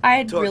friendliness.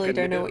 I really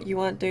don't know what you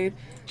want, dude.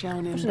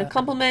 I'm just gonna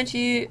compliment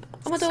you.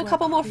 I'm gonna do a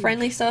couple more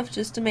friendly stuff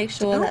just to make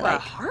sure that,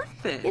 like,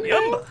 you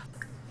know,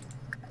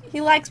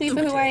 he likes me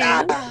for who I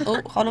am. Oh,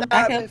 hold on,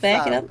 back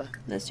it up.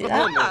 Let's do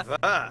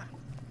that.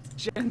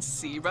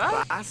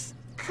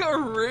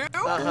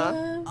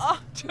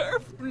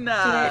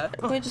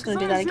 We're just gonna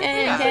do that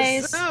again in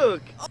case.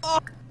 Come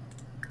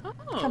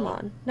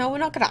on. No, we're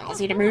not gonna ask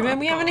you to move in.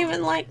 We haven't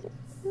even, like,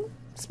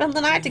 spent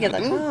the night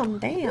together. Calm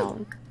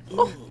down.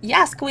 Oh,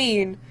 yes,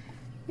 queen.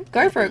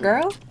 Go for it,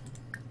 girl.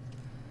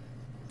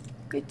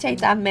 You take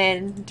that man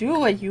and do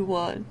what you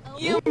want.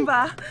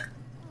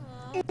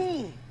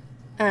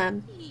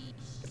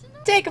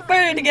 Take a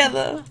photo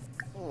together.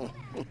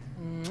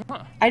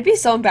 I'd be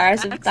so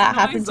embarrassed if that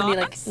happened to me,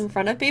 like, in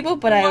front of people,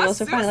 but I would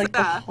also find it, like,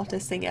 the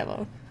hottest thing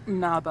ever.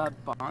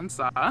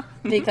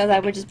 Because I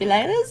would just be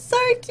like, that's so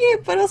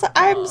cute, but also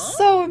I'm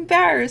so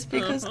embarrassed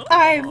because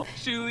I'm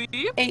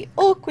a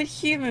awkward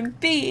human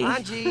being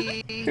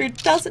who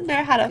doesn't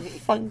know how to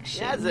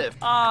function.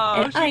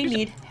 And I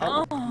need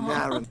help.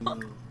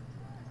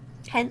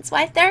 Hence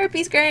why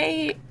therapy's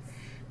great.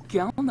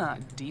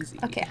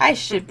 Okay, I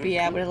should be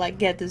able to, like,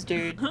 get this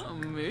dude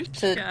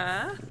to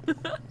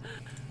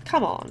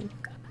Come on.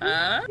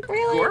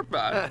 Really?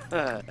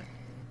 Gorba.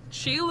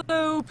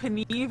 Chilo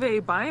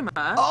Panive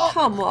Baima.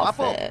 Come off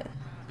it.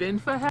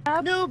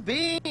 Binfahab. New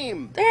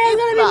beam. There ain't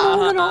gonna be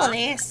more than all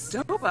this.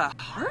 Doba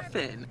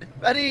Harfin.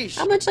 Arish.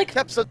 How much, like,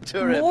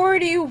 Tepsaturim. more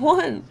do you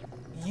want?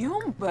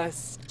 Yumba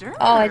Stir.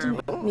 Oh, I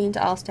didn't mean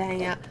to ask to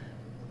hang out.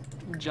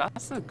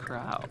 Jassa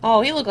Crow.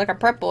 Oh, he looked like a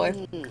prep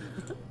boy.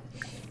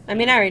 I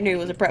mean, I already knew he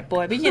was a prep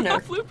boy, but you know.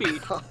 Floopy.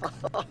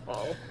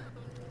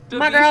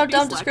 My girl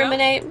don't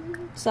discriminate,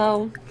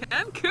 so...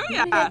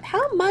 Kuya.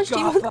 How much do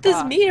you want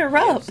this meter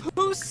up?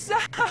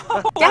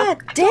 God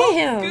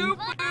damn!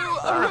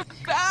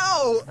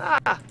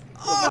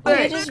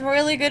 We're just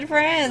really good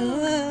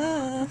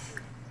friends.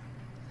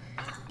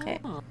 Okay.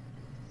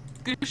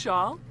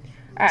 Gushal.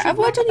 Alright, I've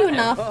worked on you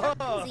enough.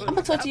 I'm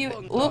gonna talk to you.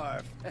 Oop.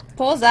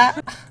 Pause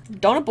that.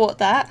 Don't abort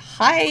that.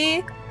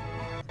 Hi!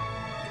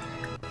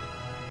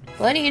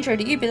 Bloody intro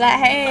to you be like,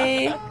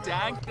 hey!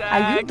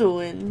 How you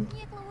doing?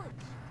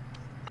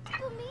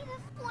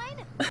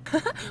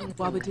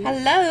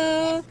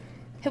 Hello!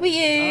 Who are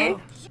you?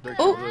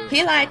 Oh,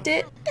 he liked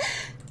it.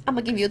 I'm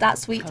gonna give you that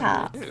sweet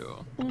tap.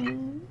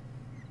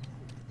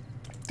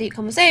 Deep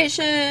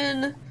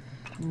conversation.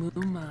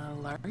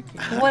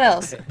 What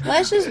else?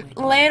 Let's just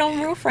lay it on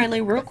real friendly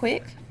real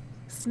quick.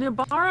 So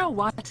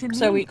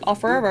we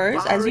offer a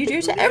rose, as you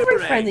do to every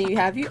friend that you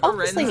have. You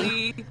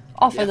obviously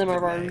offer them a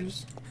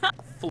rose.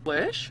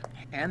 Flish?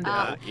 And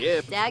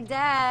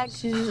Dag.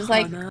 She's just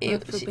like,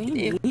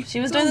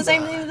 she was doing the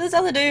same thing with this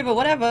other dude, but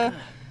whatever.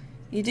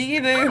 You do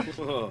you, boo.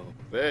 Oh,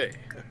 hey.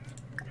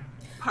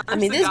 I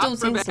mean, this dude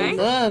seems to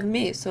love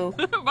me, so...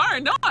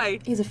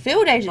 He's a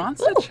field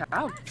agent. Ooh.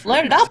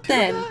 Flirt it up,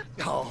 then.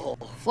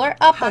 Flirt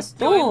up a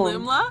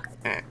storm.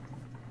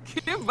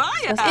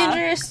 That's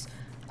dangerous.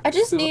 I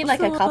just need,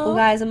 like, a couple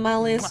guys on my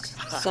list,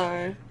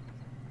 so...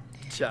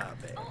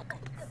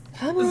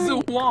 Come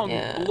on.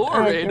 Yeah.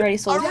 I already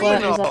saw the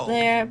flirt was up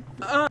there.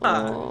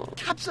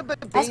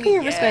 Asking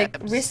a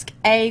risk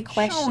A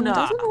question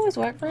doesn't always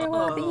work very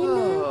well, but you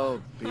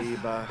know.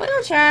 We're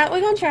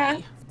gonna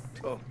try.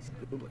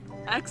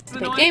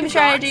 Okay, game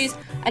strategies.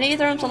 I need to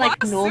throw them to,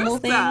 like, normal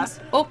things.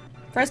 Oh,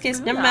 first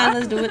kiss. Never mind,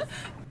 let's do it.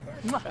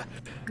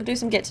 We'll do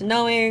some get to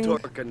knowing.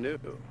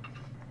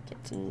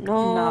 Get to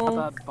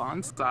know.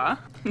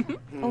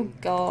 Oh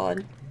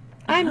god.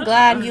 I'm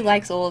glad he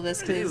likes all of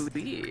this, because...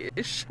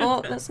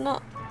 Oh, that's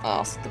not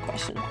ask the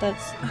question.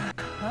 That's...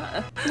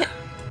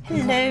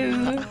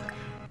 Hello.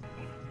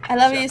 I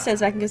love how you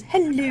says back and goes,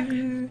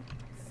 hello.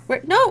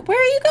 No, where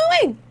are you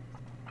going?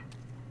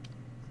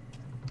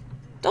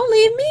 Don't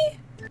leave me.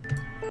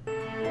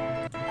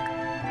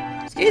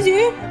 Excuse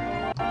you.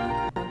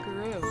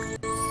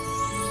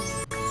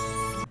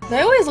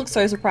 They always look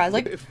so surprised.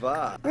 Like,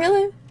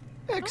 really?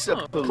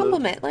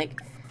 Compliment, like...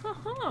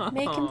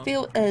 Make him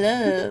feel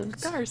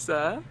loved.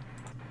 Garza.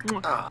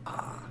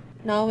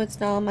 No, it's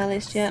not on my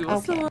list yet.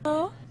 Okay.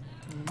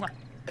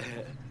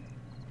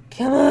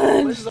 Come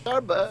on.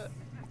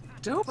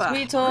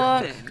 Sweet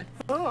talk.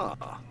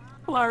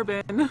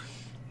 Larbin.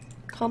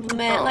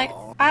 Compliment. Like,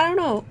 I don't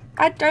know.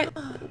 I don't...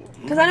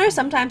 Because I know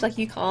sometimes, like,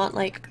 you can't,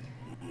 like,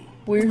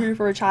 woohoo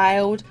for a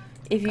child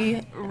if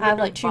you have,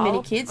 like, too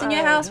many kids in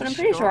your house, but I'm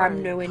pretty sure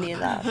I'm nowhere near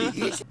that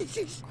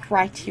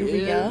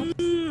criteria.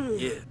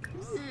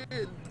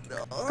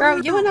 Girl,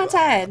 you are not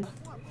tired.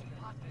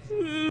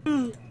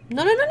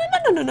 No.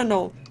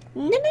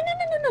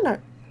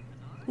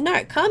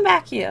 No, come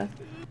back here.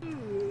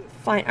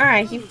 Fine.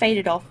 Alright, he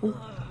faded off. Can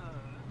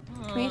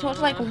we talk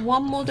to, like,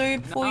 one more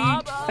dude before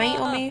you faint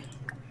on me?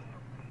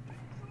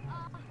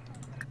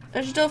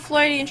 Let's just do a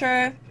floaty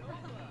intro.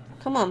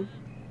 Come on.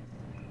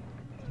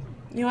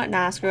 You know what?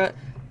 Nah, screw it.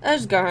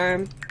 Let's just go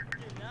home.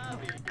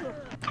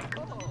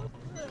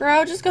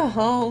 Girl, just go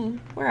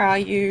home. Where are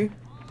you?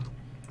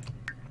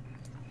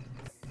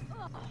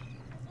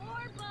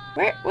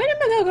 Where did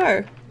my girl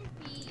go?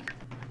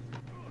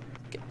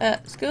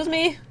 Excuse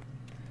me?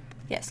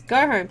 Yes,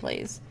 go home,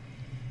 please.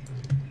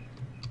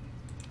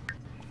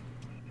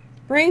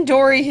 Bring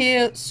Dory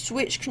here.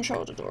 Switch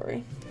control to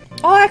Dory.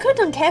 Oh, I could have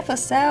done care for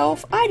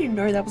self. I didn't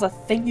know that was a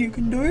thing you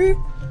can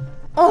do.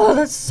 Oh,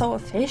 that's so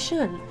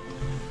efficient.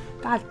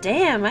 God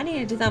damn, I need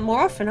to do that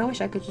more often. I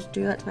wish I could just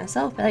do that to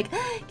myself. Be like,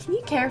 can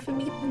you care for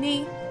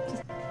me?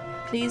 Just,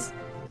 please.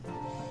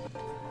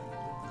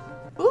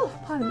 Ooh,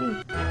 pardon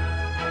me.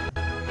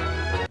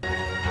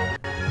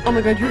 Oh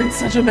my god, you're in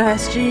such a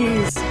mess,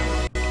 jeez.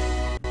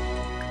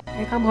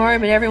 I come home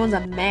and everyone's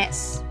a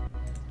mess.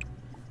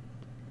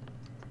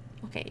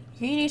 Okay,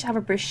 you need to have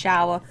a brisk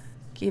shower.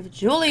 Give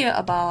Julia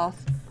a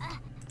bath.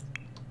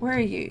 Where are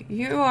you?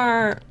 You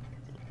are...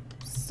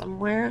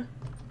 somewhere.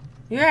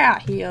 You're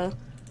out here.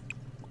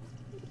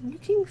 You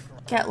can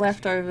get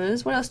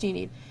leftovers. What else do you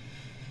need?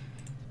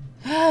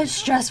 It's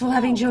stressful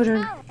having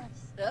children.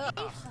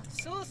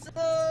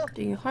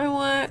 Do your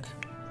homework.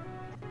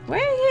 Where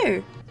are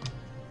you?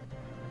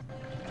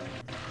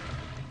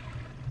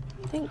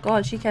 Thank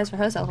God she cares for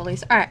herself at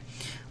least. Alright.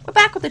 We're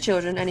back with the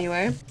children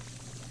anyway.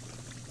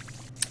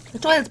 The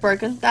toilet's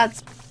broken.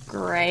 That's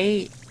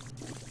great.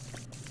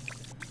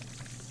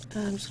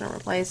 I'm just gonna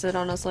replace it,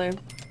 honestly.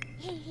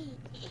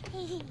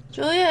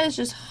 Julia is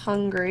just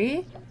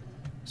hungry.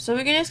 So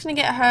we're just gonna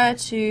get her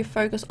to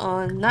focus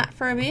on that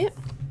for a bit.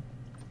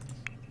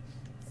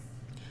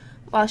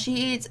 While she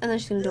eats, and then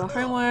she's gonna do her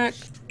homework.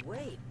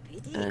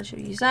 And then she'll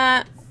use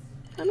that.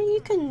 I mean,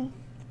 you can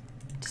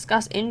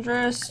discuss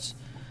interest.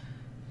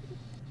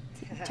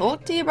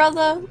 Talk to your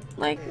brother,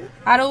 like,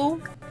 at all.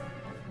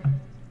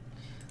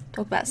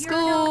 Talk about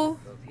school.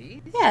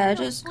 Yeah,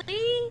 just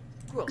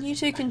you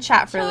two can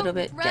chat for a little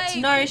bit. Get to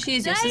know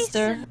she's your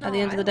sister at the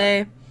end of the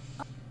day.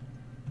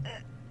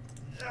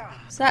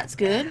 So that's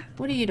good.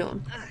 What are you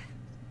doing?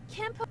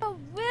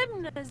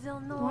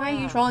 Why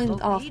are you trolling?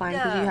 Oh, fine,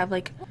 because you have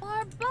like,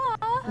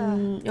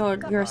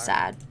 you're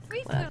sad.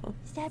 Whatever.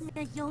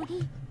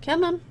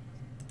 Come on.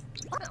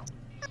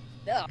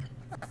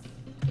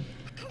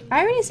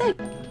 I already said.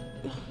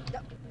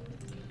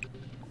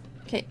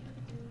 Okay,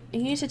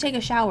 you need to take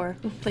a shower,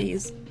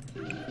 please.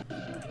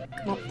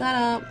 Mop that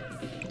up.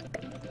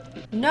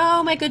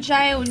 No, my good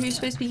child, you're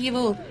supposed to be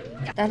evil.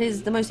 That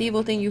is the most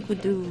evil thing you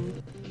could do.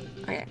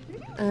 Okay,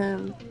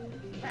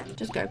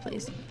 just go,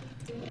 please.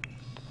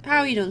 How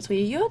are you doing,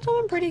 sweetie? You're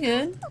doing pretty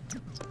good.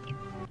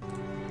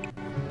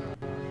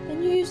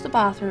 Then use the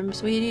bathroom,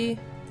 sweetie.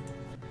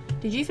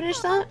 Did you finish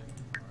that?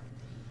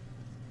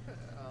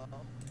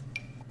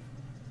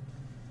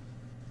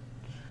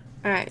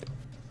 Alright.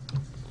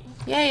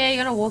 Yeah,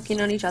 you're gonna walk in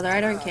on each other. I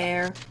don't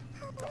care.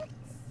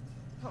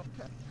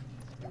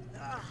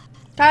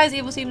 Guys,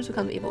 evil seems to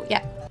become evil.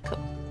 Yeah, cool.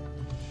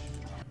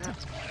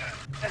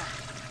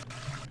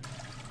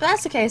 If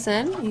that's the case,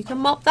 then you can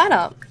mop that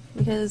up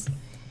because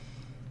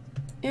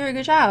you're a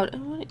good child.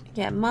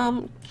 Yeah,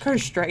 Mom, go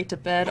straight to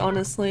bed,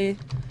 honestly.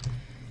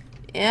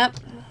 Yep.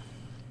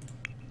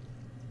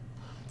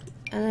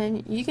 And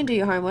then you can do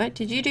your homework.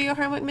 Did you do your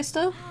homework,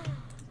 mister?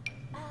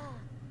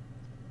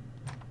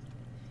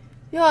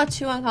 You're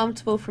too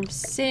uncomfortable from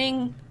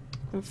sitting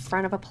in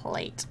front of a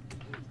plate.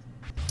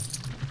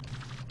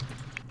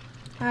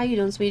 How you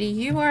doing, sweetie?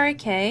 You are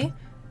okay.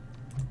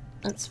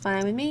 That's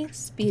fine with me.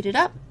 Speed it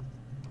up.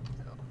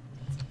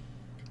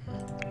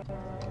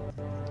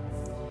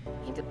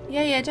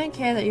 Yeah, don't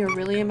care that you're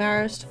really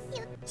embarrassed.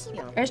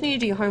 I just need you to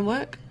do your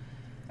homework.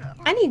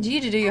 I need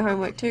you to do your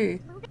homework too,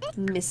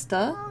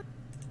 mister.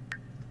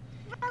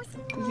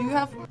 You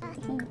have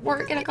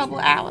work in a couple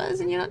of hours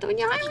and you're not doing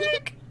your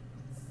homework.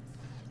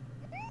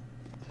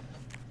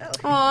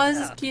 Oh, this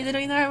is cute. They're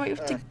doing their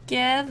homework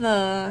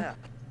together.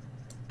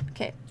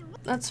 Okay,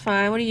 that's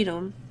fine. What are you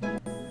doing?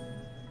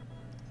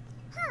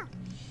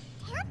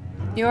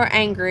 You're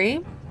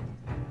angry.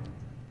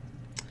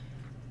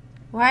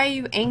 Why are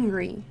you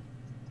angry?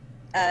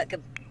 Okay,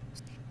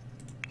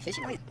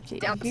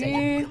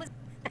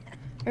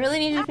 I really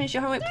need you to finish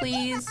your homework,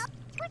 please.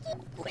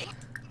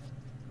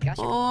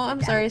 Oh,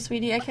 I'm sorry,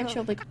 sweetie. I kept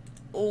you up like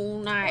all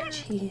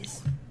night.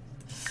 Jeez.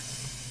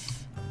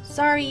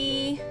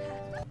 Sorry.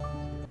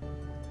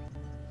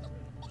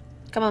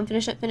 Come on,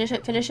 finish it, finish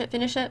it, finish it,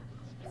 finish it.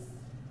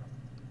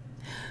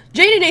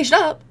 Jaden aged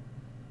up?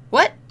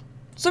 What?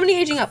 Somebody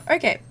aging up.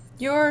 Okay.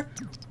 You're...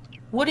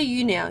 What are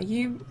you now?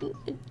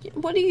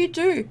 What do you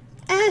do?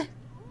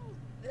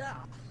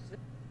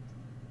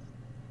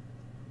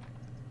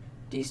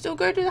 Do you still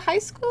go to high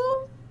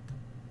school?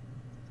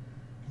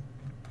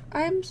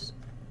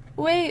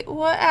 Wait,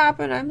 what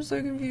happened? I'm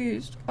so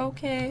confused.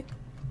 Okay.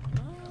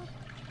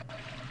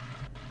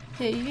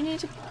 Yeah, you need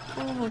to...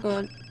 Oh my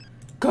god.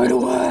 Go to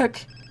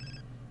work!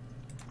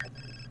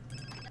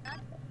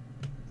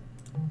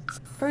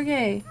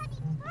 Okay.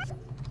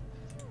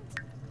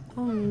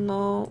 Oh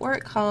no,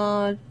 work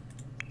hard.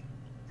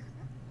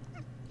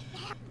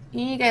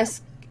 You need to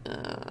get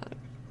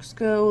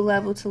skill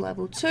level to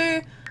level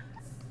 2.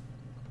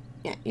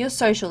 Yeah, your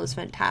social is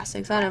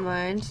fantastic, so I don't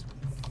mind.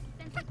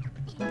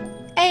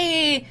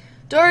 Hey!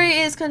 Dory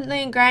is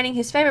currently grinding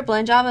his favorite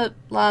blend, Java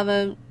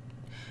Lava.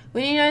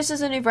 When he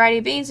notices a new variety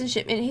of beans in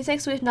shipment, he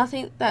takes with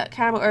nothing that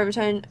caramel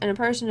overtone and a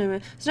person who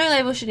there's no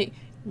label should he...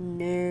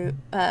 No,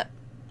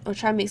 or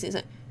try mixing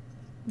it.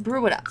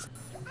 Brew it up.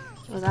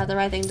 Was that the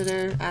right thing to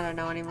do? I don't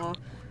know anymore.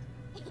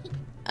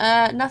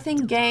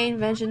 Nothing gained,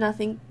 venture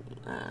nothing.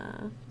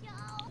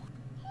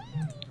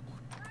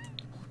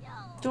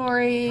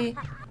 Dory,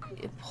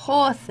 you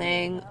poor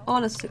thing.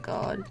 Honest to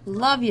God,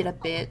 love you to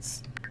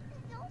bits.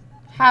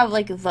 Have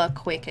like the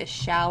quickest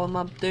shower,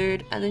 my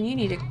dude, and then you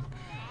need to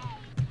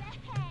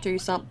do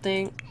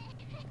something.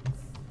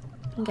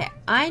 Okay,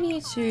 I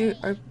need to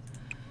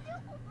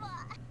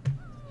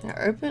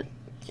open.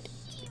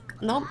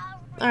 Nope.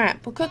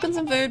 Alright, we're cooking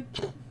some food.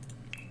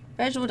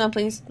 Vegetable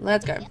dumplings.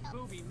 Let's go.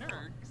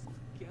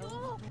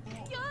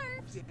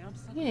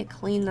 I need to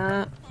clean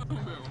that.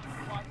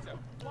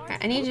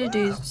 Alright, I need you to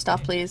do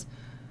stuff, please.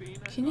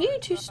 Can you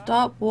two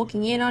stop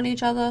walking in on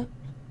each other?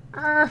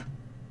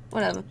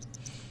 Whatever.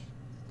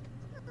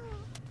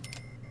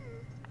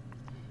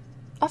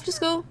 Off to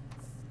school.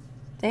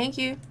 Thank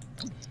you.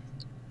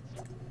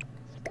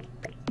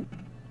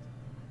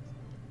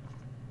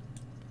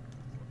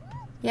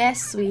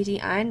 Yes,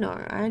 sweetie, I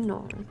know, I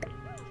know.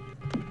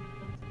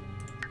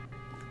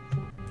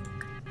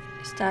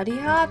 Study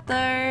hard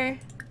though.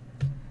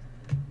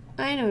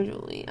 I know,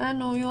 Julie. I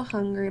know you're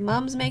hungry.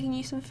 Mum's making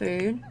you some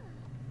food.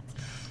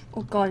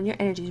 Oh god, your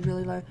energy is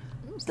really low.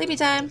 Sleepy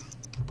time.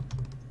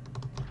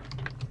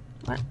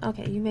 What?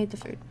 Okay, you made the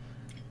food.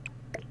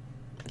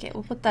 Okay,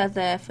 we'll put that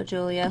there for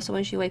Julia, so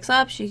when she wakes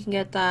up, she can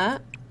get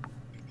that.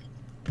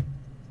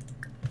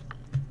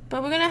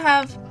 But we're gonna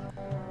have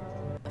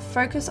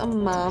focus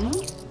on Mum.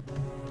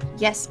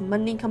 Yes,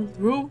 money come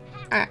through.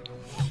 Alright.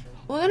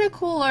 We're gonna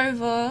call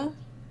over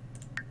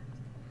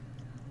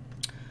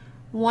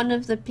one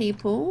of the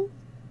people.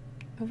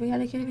 Have we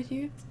had a kid with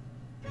you?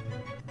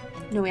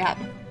 No, we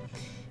haven't.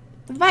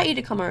 Invite you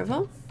to come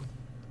over.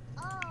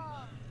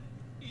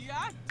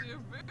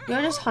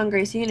 You're just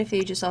hungry, so you're gonna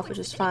feed yourself, which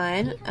is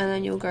fine, and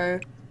then you'll go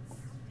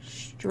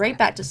straight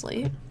back to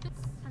sleep.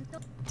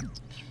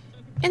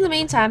 In the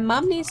meantime,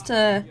 Mum needs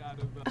to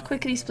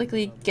quickly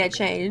splickly get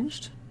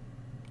changed.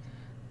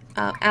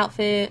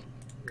 Outfit.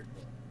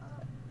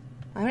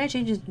 Why would I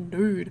change his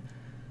nude?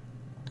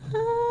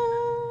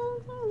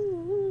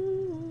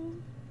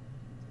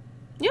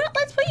 You know what?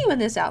 Let's put you in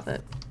this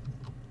outfit.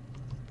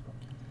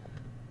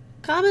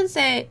 Come and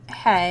say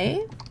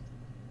hey.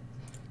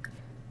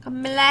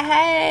 Come and like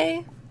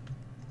hey.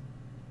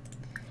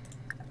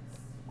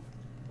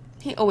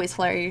 He always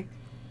flirty.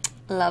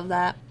 Love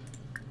that.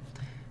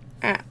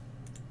 Alright.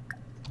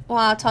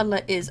 While our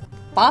toddler is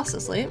fast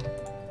asleep.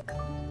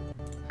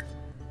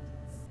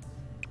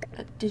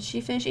 Did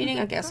she finish eating?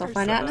 I guess I'll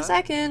find out in a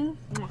second.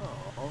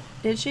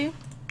 Did she?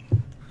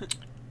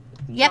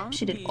 Yep,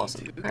 she did.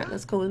 Awesome. Alright,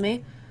 that's cool with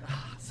me.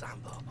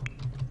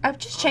 I've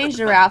just changed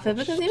her outfit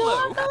because, you know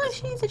what, I feel like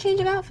she needs a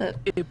change of outfit.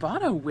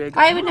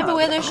 I would never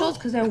wear those shorts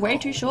because they're way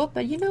too short,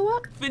 but you know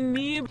what?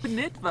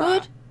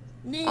 Good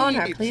on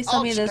her. Please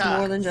tell me there's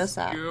more than just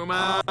that.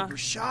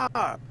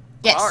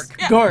 Yes,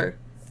 go.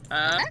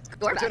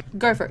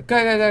 Go for it.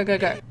 Go, go, go, go,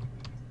 go.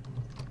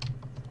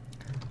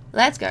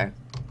 Let's go.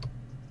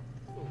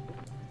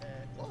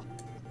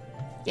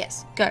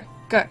 Yes, go,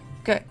 go,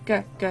 go,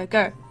 go, go,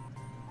 go.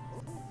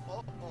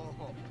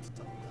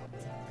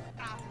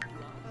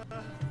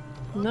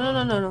 No,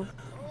 no, no, no,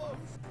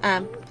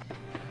 no.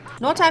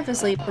 No time for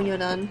sleep when you're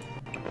done.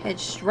 Head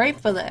straight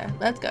for there.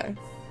 Let's go.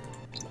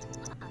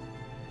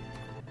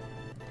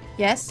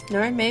 Yes?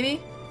 No?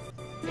 Maybe?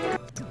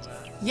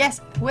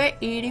 Yes! We're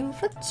eating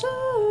for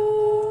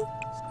two!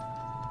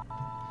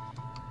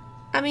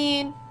 I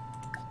mean...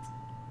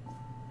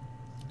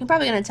 I'm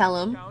probably gonna tell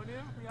him.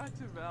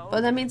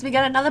 But that means we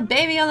got another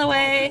baby on the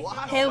way!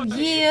 Hell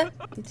yeah!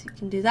 You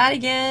can do that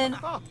again.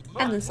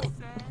 And then sleep.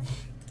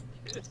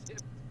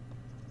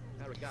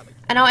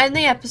 And I'll end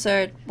the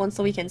episode once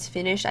the weekend's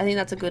finished. I think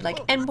that's a good, like,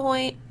 end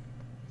point.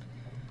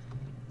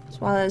 So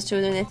while those two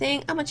are doing their thing,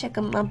 I'm gonna check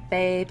on my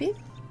baby.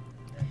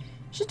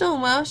 She's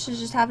doing well. She's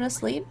just having a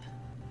sleep.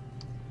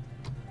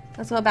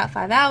 That's got about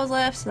 5 hours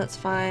left, so that's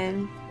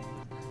fine.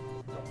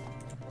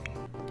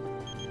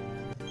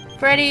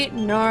 Freddy,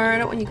 no, I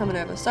don't want you coming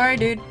over. Sorry,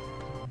 dude.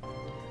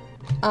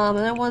 And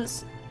then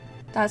once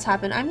that's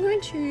happened, I'm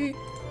going to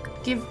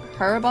give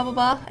her a bubble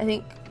bath. I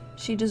think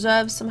she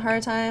deserves some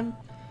her time.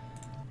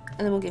 And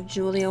then we'll give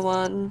Julia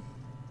one.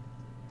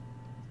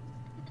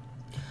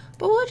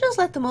 But we'll just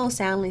let them all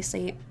soundly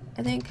sleep,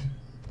 I think.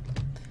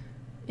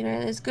 You know,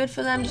 it's good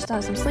for them just to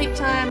have some sleep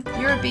time.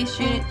 You're a B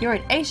student. You're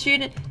an A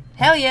student.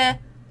 Hell yeah.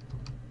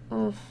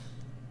 Oof.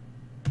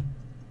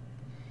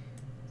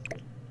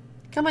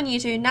 Come on, you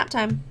two. Nap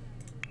time.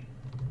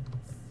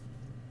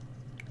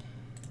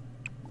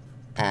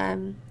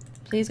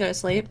 Please go to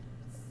sleep.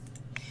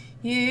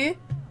 You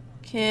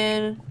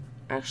can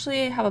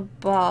actually have a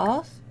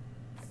bath.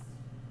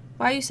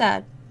 Why are you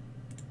sad?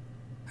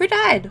 Who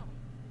died?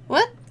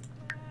 What?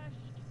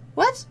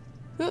 What?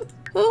 Who?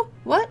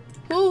 What?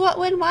 Who? What?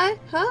 When? Why?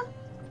 Huh?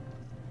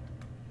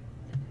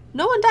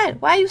 No one died.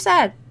 Why are you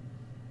sad?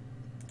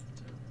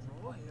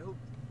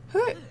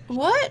 Who?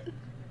 What?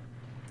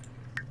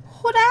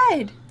 Who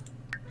died?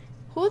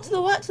 Who to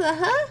the what? To the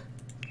huh?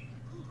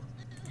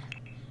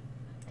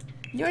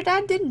 Your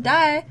dad didn't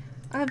die.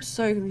 I'm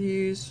so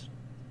confused.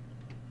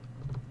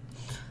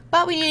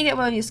 But we need to get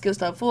one of your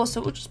skills level 4,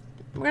 so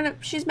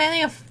she's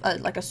mainly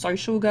like a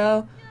social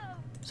girl.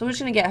 So we're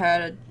just gonna get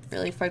her to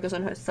really focus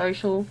on her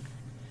social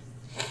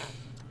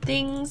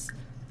things.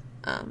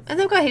 And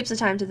they've got heaps of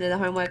time to do the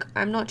homework.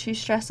 I'm not too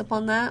stressed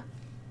upon that.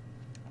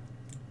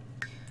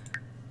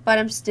 But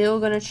I'm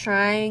still gonna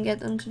try and get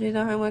them to do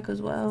their homework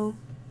as well.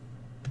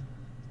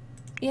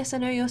 Yes, I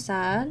know you're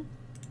sad.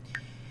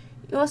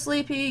 You're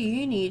sleepy.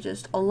 You need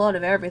just a lot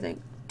of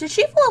everything. Did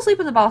she fall asleep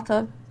in the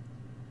bathtub?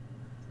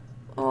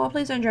 Oh,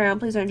 please don't drown.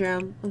 Please don't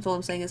drown. That's all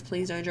I'm saying is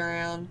please don't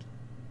drown.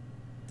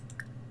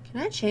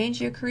 Can I change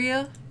your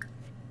career?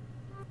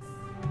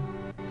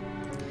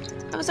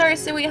 I'm sorry,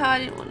 sweetheart. I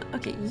didn't want to...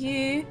 Okay,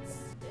 you...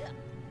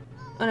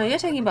 Oh no, you're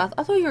taking a bath.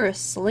 I thought you were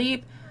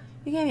asleep.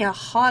 You gave me a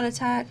heart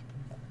attack.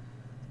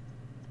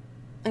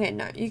 Okay,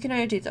 no. You can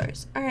only do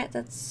those. Alright,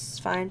 that's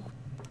fine.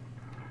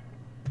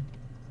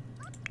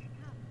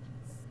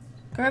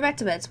 Go back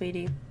to bed,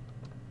 sweetie.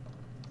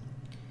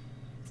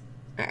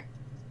 Alright.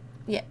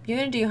 Yeah, you're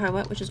gonna do your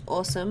homework, which is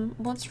awesome.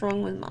 What's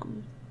wrong with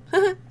mum?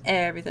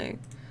 Everything.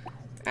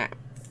 Alright.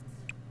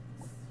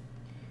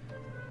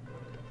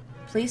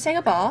 Please take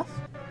a bath.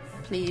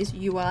 Please,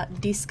 you are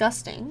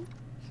disgusting.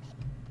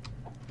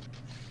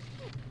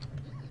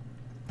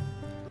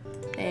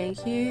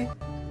 Thank you.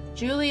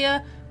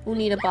 Julia will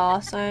need a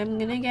bath, so I'm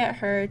gonna get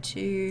her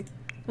to...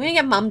 I'm gonna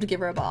get mum to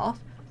give her a bath.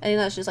 I think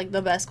that's just like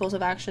the best course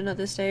of action at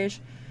this stage.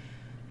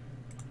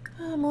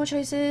 More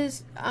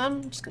choices.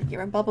 I'm just gonna give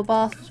her a bubble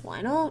bath.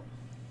 Why not?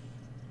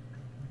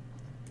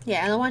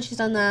 Yeah, and then once she's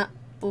done that,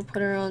 we'll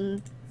put her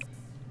on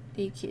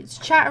the kids'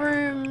 chat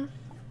room.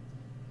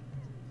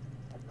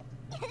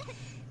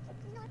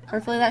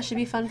 Hopefully that should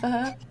be fun for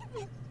her.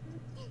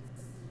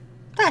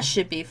 That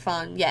should be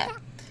fun, yeah.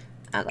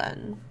 And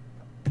then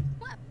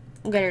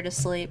we'll get her to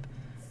sleep.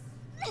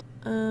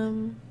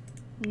 Mum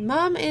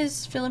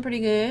is feeling pretty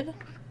good.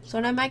 So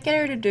what I might get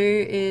her to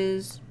do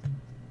is...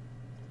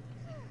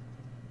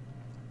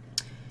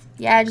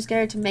 yeah, just get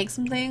her to make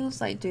some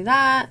things. Like do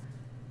that.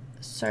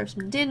 Serve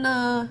some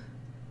dinner.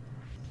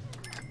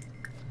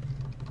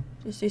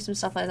 Just do some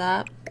stuff like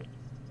that.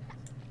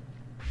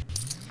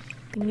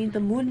 We need the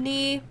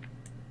money.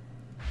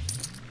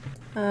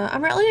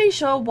 I'm not really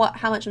sure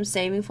how much I'm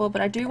saving for, but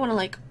I do want to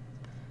like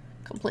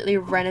completely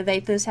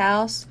renovate this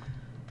house.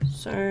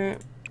 So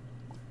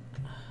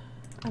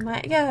I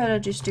might get her to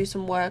just do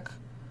some work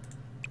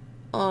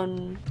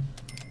on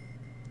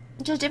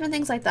just different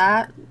things like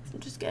that.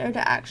 Just get her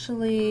to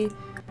actually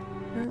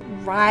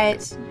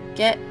write,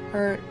 get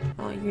her...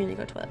 oh, you really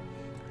go to it.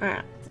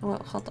 Alright,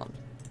 well, hold on.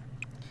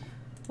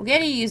 We'll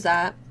get her to use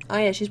that. Oh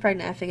yeah, she's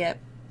pregnant, I forget.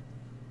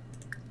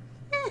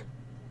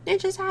 It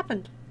just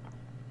happened.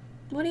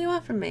 What do you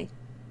want from me?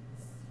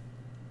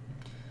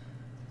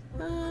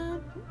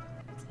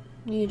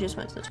 You just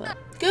went to the toilet.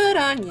 Good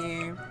on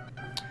you.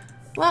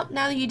 Well,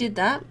 now that you did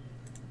that,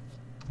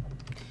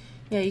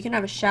 yeah, you can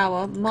have a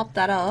shower, mop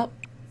that up,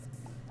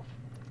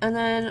 and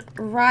then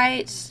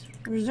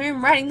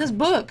resume writing this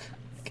book.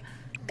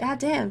 God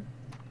damn.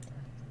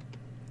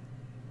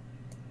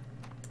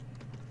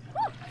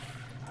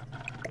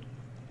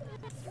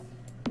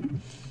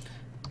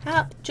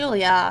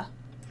 Julia.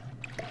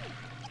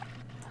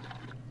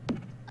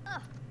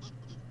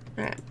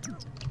 Alright.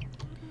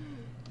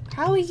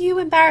 How are you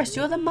embarrassed?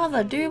 You're the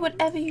mother. Do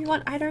whatever you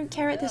want. I don't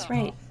care at this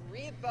rate.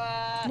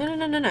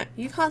 No.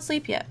 You can't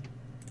sleep yet.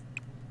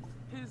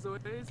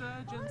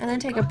 And then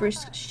take a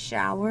brisk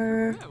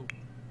shower.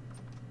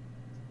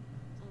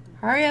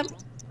 Hurry up.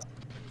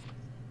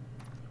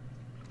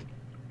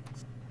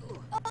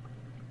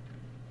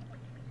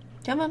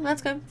 Come on,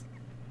 let's go.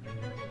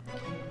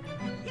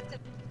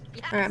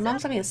 Alright,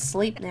 Mom's having a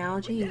sleep now.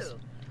 Jeez.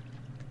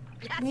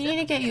 You need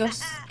to get your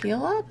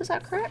skill up, is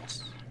that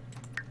correct?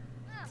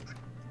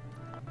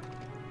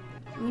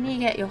 We need to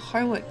get your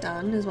homework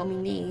done, is what we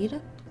need.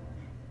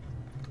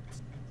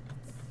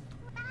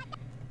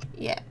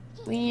 Yeah,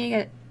 we need to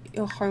get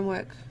your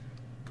homework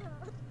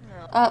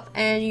up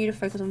and you need to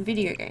focus on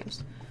video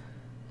games.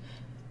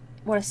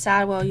 What a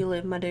sad world you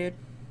live, my dude.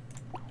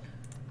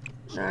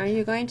 Now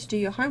you're going to do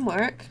your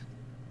homework.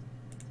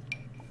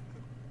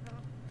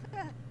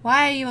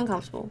 Why are you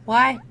uncomfortable?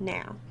 Why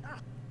now?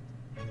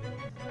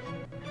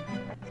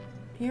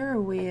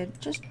 You're weird.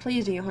 Just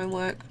please do your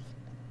homework.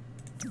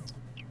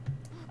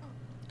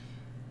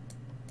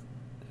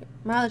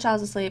 My other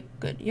child's asleep.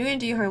 Good. You're going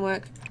to do your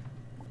homework.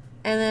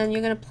 And then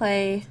you're going to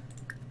play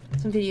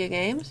some video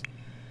games.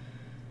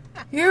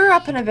 You're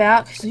up and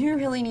about because you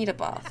really need a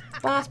bath.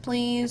 Bath,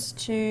 please,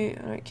 to...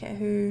 I don't care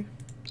who.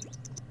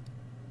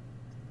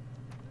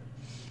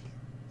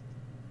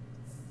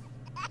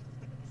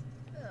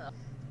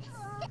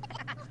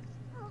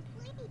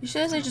 You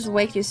should also just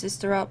wake your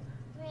sister up.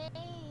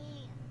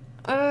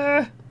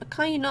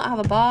 Can't you not have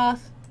a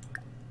bath?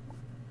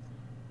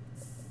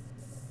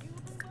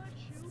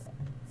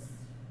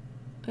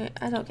 Okay,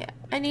 I don't care.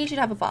 I need you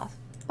to have a bath.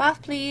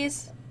 Bath,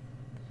 please.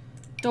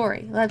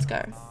 Dory, let's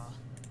go.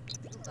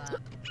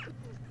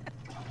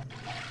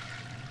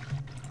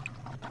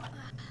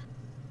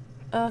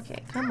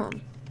 Okay, come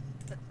on.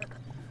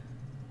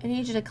 I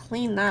need you to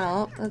clean that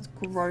up. That's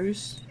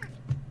gross.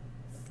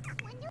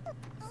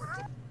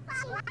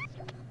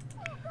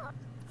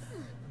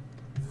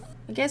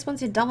 I guess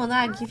once you're done with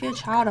that, give your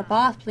child a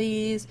bath,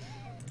 please.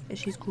 Yeah,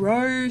 she's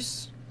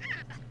gross.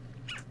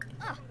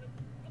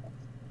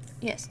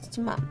 Yes, it's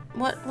your mum.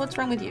 What's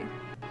wrong with you?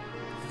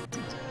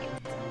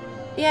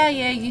 Yeah,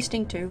 you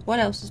stink too. What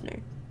else is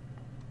new?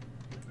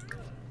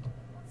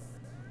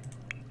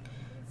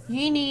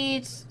 You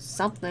need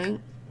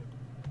something.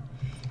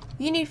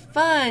 You need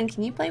fun.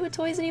 Can you play with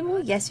toys anymore?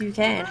 Yes, you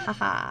can.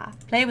 Haha.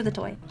 Play with a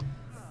toy.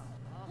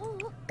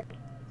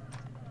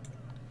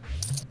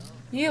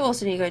 You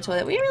also need to go to the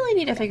toilet. We really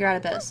need to figure out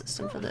a better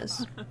system for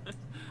this.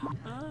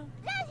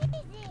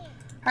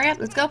 Hurry up,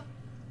 let's go.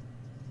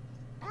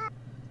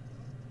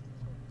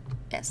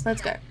 Yes,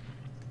 let's go.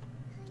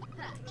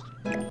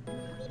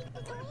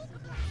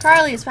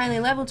 Carly is finally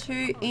level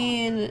 2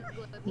 in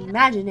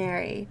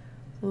Imaginary.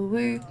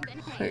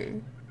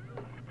 Woohoo.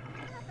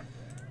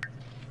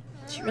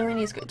 She really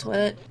needs to go to the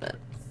toilet, but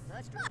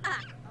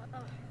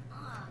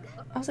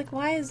I was like,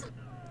 why is...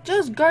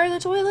 Just go to the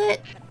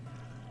toilet!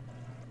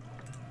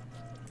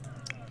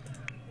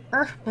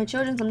 My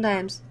children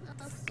sometimes.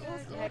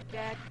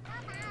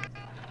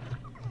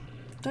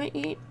 Don't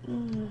eat.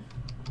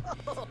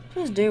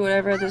 Just do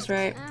whatever at this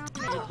rate.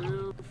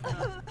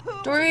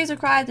 Dory's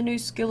acquired the new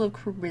skill of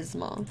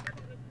charisma.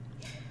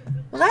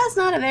 Well, that's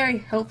not a very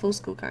helpful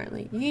skill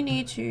currently. You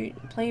need to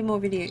play more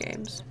video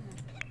games.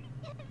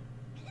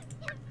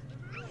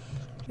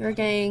 You're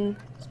getting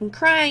some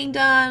crying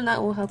done.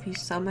 That will help you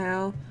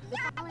somehow.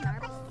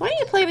 Why don't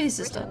you play with your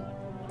sister?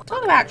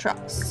 Talk about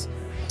trucks.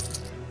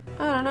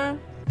 I don't know.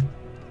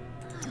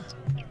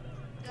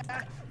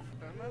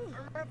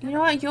 You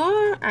know what?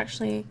 You're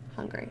actually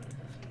hungry.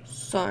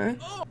 So,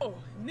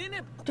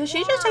 does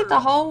she just take the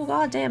whole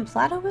goddamn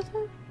platter with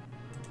her?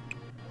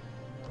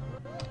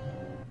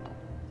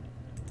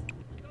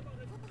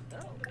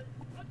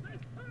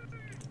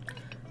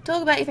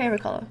 Talk about your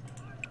favorite color.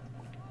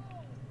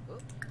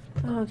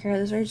 I don't care.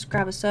 This way, just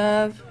grab a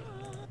serve.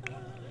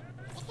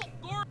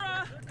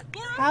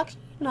 How can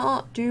you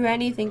not do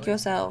anything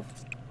yourself?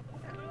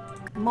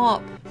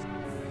 Mop.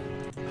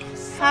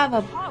 Have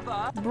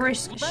a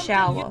brisk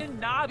shower.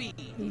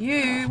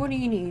 You, what do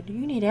you need?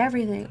 You need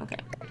everything. Okay.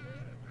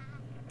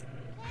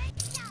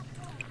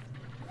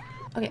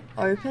 Okay,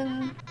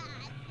 open.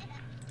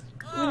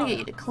 I'm gonna get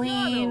you to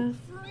clean.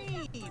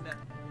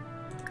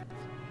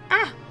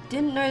 Ah!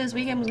 Didn't know this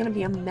weekend was gonna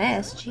be a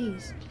mess.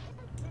 Jeez.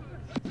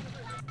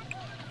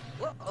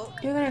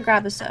 You're gonna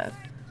grab a serve.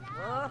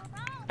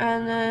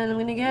 And then I'm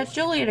gonna get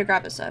Julia to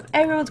grab a serve.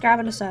 Everyone's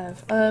grabbing a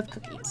serve of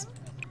cookies.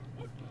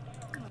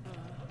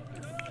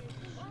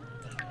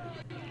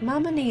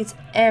 Mama needs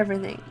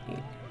everything.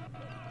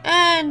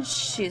 And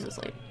she's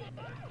asleep.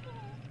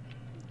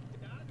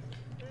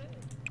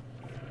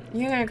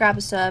 You're gonna grab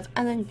a serve,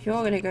 and then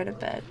you're gonna go to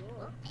bed.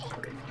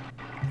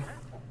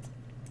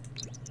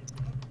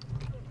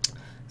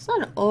 It's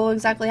not all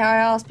exactly how I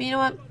asked, but you know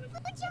what?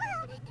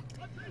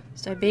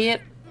 So be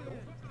it.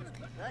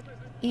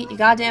 Eat your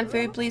goddamn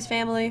food, please,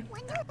 family.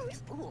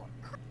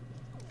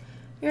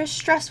 You're a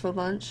stressful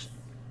bunch.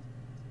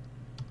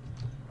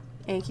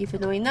 Thank you for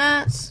doing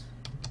that.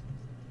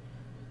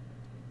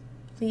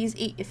 Please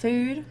eat your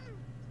food.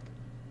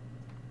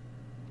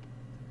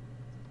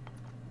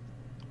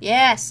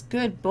 Yes,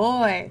 good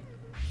boy.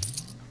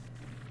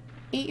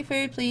 Eat your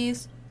food,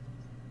 please.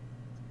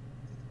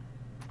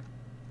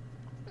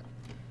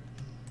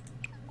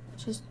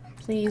 Just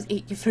please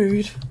eat your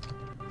food.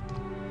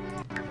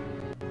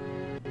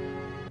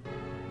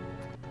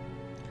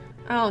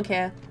 I don't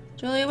care.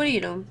 Julia, what are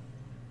you doing?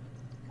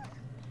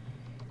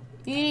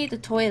 You need the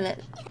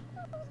toilet.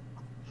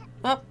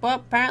 Oh, well,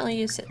 apparently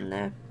you're sitting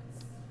there.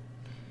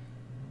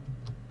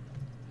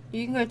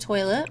 You can go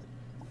toilet.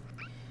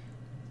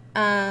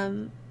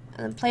 And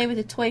then play with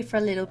the toy for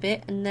a little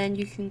bit, and then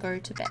you can go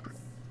to bed.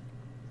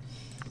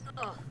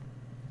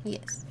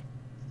 Yes.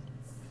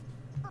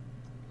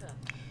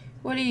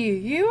 What are you?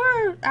 You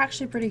are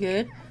actually pretty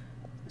good.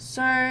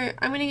 So, I'm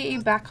gonna get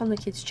you back on the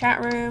kids'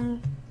 chat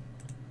room.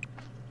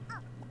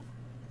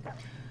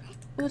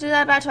 We'll do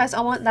that about twice.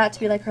 I want that to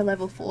be like her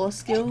level 4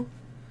 skill.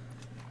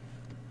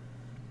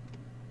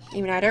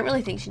 Even though I don't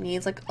really think she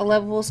needs like a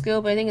level 4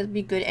 skill, but I think it'd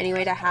be good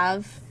anyway to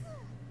have.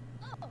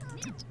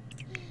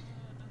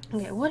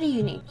 Okay, what do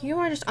you need? You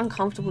are just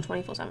uncomfortable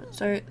 24/7.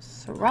 So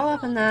throw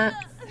up in that.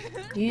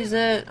 Use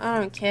it. I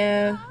don't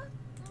care.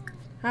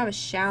 Have a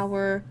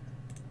shower.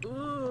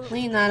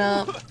 Clean that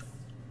up.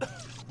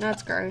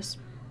 That's gross.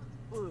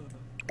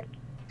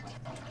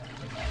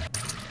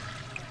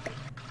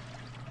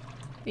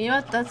 You know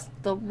what? That's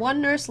the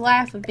wondrous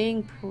life of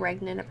being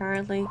pregnant,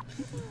 apparently.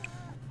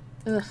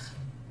 Ugh.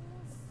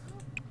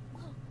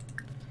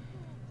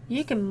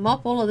 You can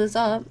mop all of this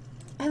up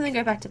and then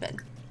go back to bed.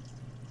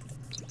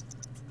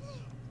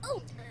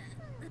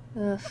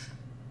 Ugh.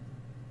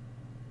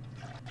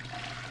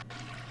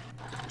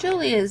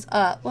 Julia's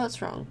up.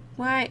 What's wrong?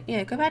 Why?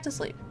 Yeah, go back to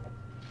sleep.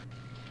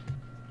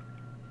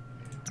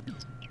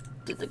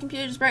 Did the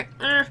computer just break?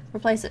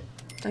 Replace it.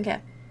 Don't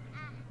care.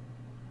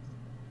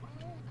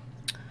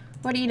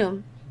 What are you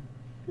doing?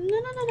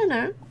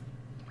 No.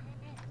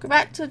 Go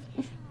back to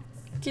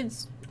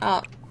kids.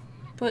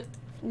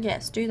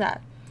 Yes, do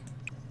that.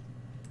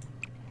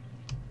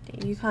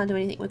 You can't do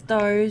anything with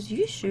those.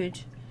 You should.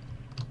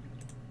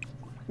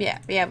 Yeah,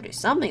 be able to do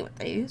something with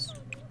these.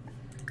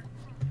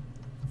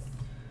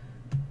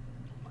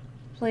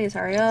 Please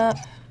hurry up.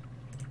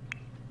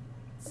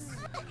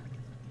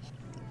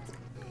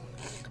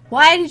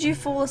 Why did you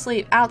fall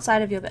asleep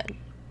outside of your bed?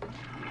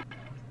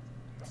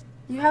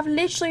 You have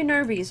literally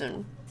no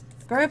reason.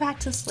 Go back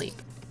to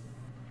sleep.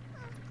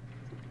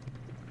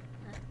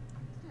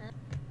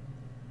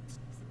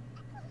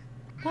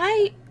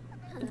 Why?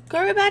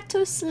 Go back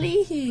to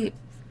sleep.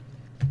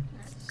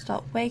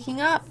 Stop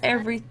waking up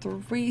every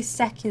 3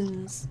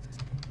 seconds.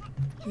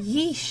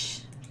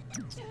 Yeesh.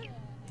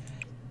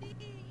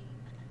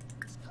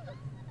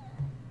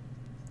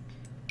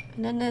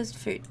 And then there's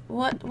food.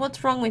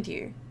 What's wrong with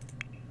you?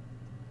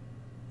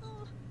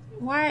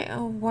 Why?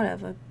 Oh,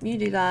 whatever. You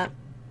do that.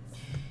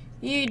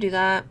 You do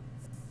that.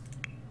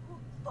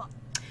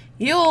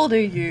 You all do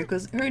you,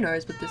 because who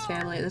knows with this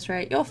family at this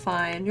rate. You're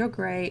fine. You're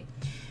great.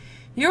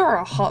 You're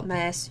a hot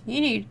mess.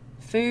 You need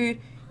food.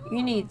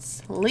 You need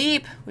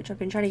sleep, which I've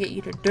been trying to get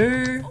you to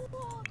do.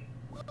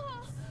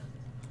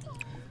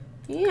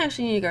 You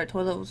actually need to go to the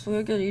toilet, so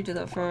we're gonna you do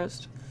that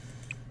first.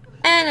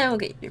 And then we'll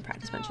get you to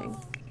practice punching.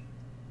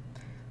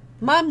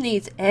 Mum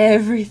needs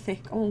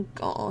everything. Oh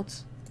god.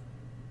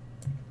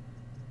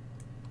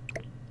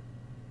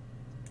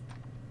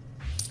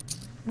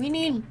 We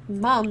need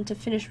Mum to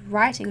finish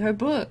writing her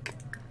book.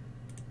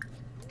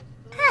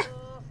 Ah.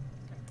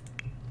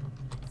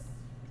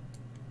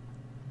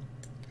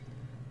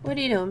 What are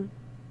you doing?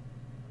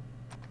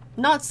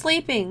 Not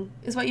sleeping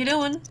is what you're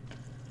doing.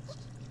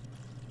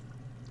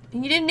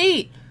 And you didn't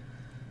eat.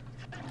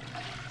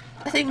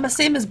 I think my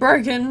sim is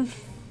broken.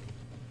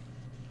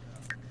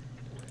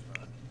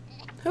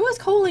 Who is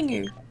calling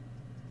you?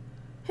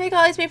 Hey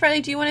guys, be friendly.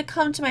 Do you want to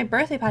come to my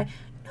birthday party?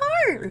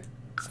 No!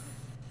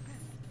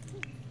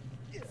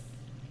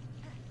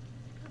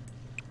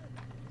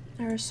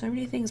 There are so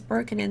many things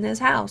broken in this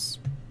house.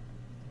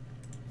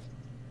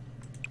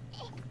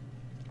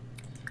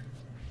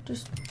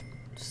 Just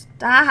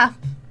stop.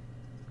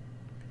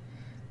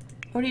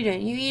 What are you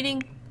doing? You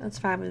eating? That's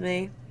fine with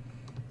me.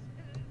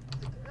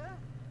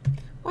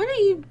 Why don't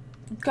you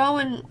go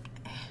and...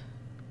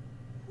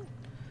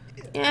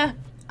 Yeah,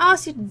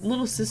 ask your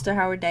little sister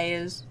how her day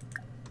is.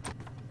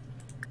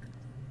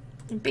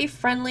 And be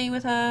friendly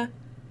with her.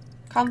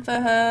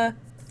 Comfort her.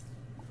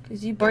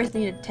 Because you both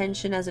need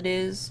attention as it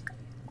is.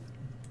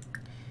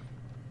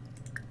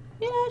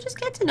 You know, just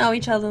get to know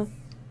each other.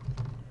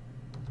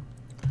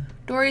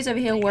 Dory's over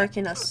here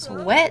working a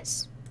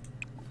sweat,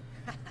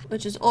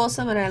 which is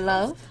awesome and I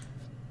love.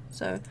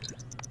 So,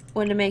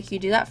 wanted to make you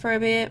do that for a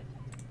bit.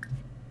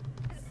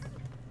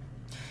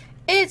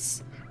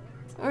 It's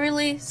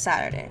only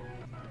Saturday.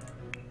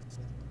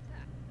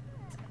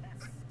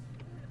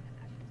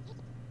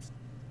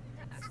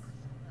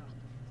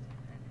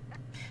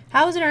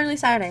 How is it only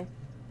Saturday?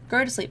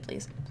 Go to sleep,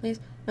 please. Please.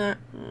 No.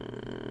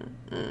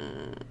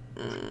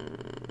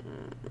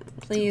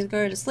 Please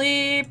go to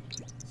sleep.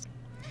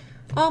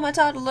 Oh, my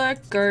toddler,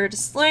 go to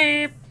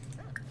sleep.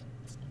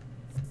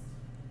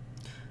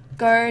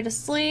 Go to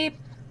sleep.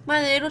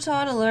 My little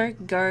toddler,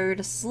 go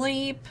to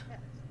sleep.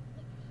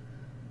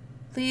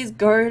 Please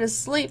go to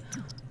sleep.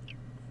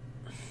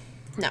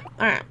 No,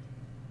 alright.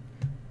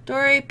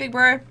 Dory, big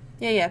bro.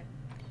 Yeah.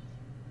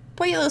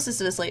 Put your little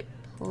sister to sleep.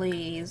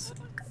 Please.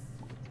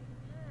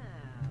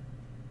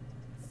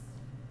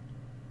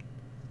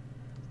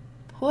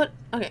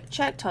 Okay,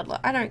 check toddler.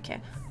 I don't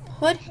care.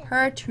 Put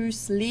her to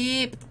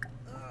sleep.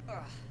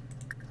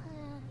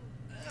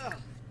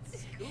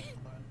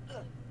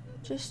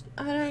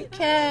 I don't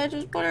care.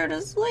 Just put her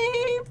to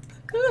sleep.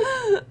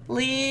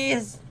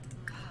 Please.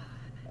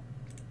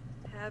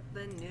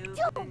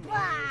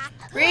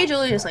 Read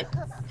Julia to sleep.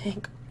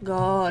 Thank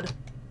God.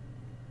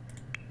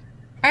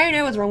 I don't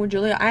know what's wrong with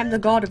Julia. I am the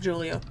god of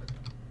Julia.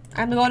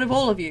 I am the god of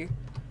all of you.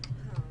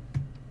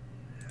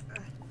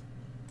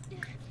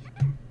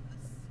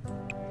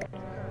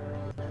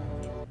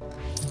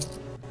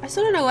 I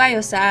still don't know why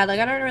you're sad. Like,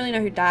 I don't really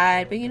know who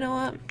died, but you know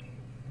what?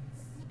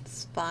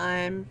 It's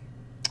fine.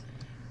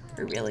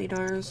 Who really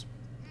knows?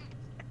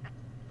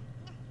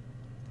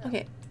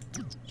 Okay.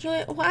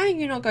 Julia, why are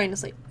you not going to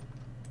sleep?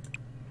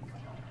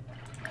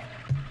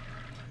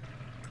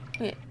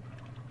 Okay.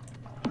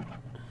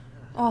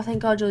 Oh,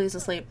 thank God Julia's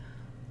asleep.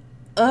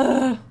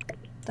 Ugh.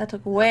 That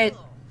took way...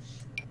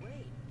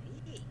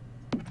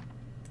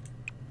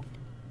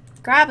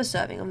 Grab a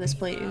serving of this,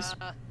 please.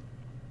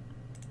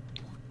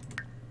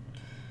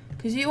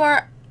 Because you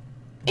are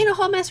in a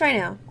hot mess right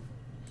now.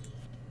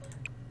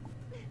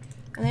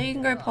 And then you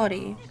can go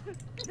potty.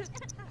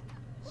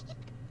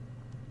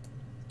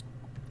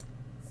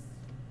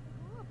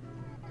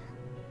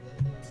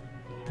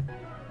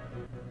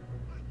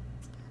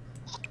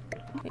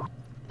 Okay.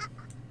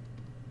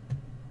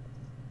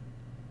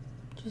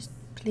 Just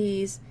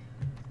please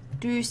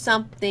do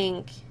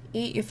something.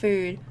 Eat your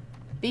food.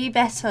 Be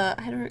better.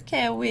 I don't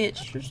care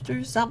which. Just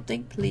do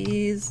something,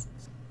 please.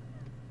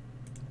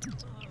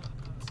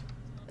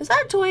 Is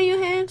that a toy in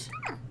your hand?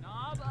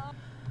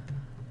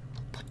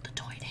 Put the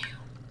toy down.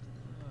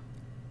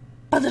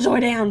 Put the toy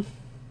down.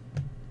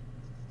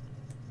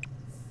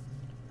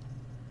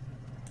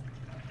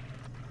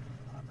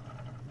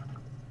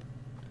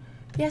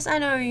 Yes, I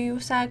know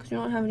you're sad because you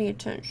don't have any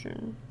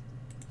attention.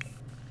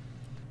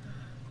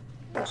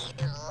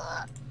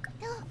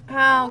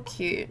 How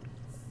cute.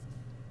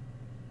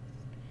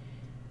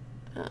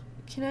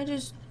 Can I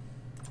just...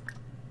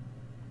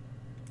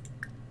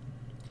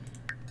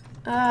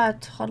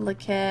 toddler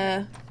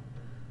care.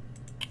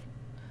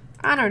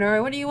 I don't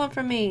know. What do you want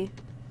from me?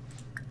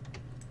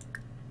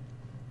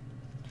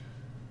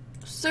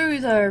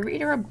 Soothe her.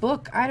 Read her a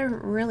book. I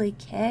don't really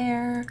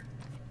care.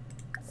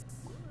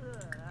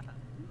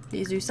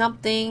 Please do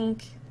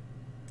something.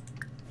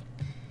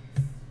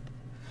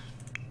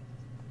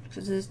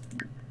 Because this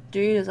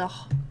dude is a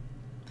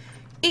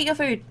Eat your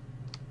food.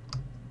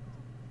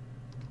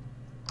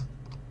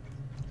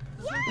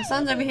 My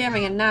son's over here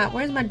having a nap.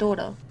 Where's my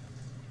daughter?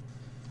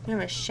 I'm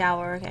in a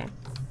shower, okay.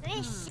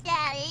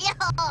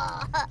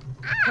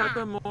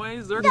 Peppa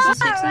Moy, This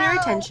is fixing your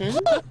attention.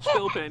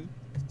 Philpin.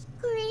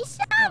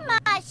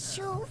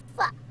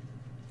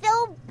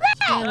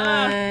 Can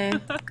I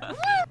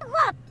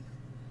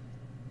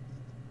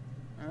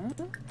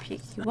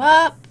pick you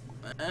up?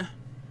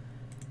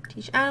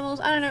 Teach animals?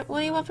 I don't know. What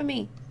do you want from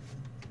me?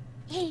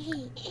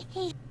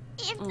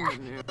 Oh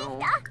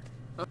no.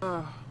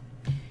 Ugh.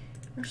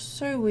 You're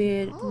so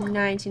weird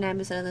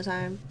 99% of the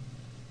time.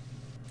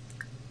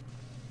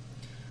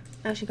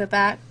 Actually, go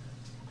back.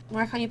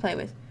 Why can't you play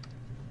with?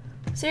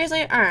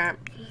 Seriously? Alright.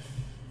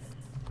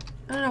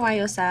 I don't know why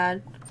you're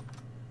sad.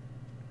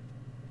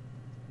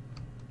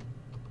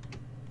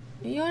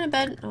 Are you on a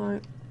bed?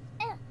 Alright.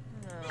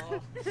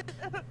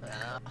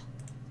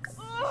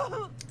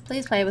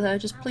 Please play with her.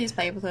 Just please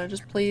play with her.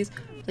 Just please.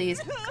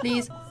 Please.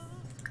 Please.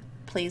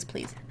 Please,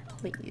 please.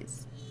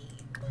 Please.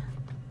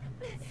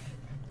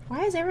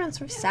 Why is everyone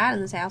so sad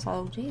in this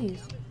household? Jeez.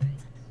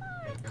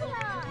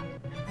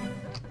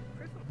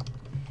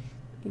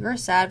 You're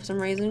sad for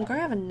some reason. Go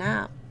have a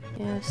nap.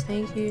 Yes,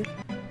 thank you.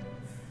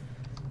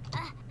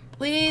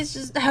 Please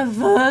just have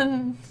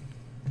fun.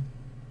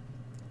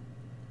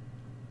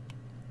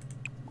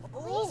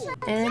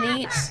 And then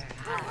eat.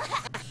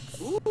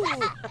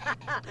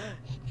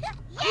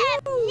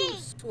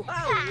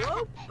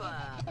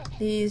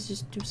 Please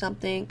just do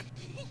something.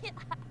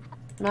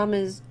 Mom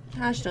is...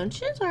 How's she doing?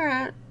 She's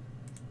alright.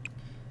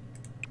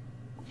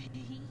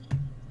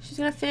 She's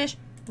gonna finish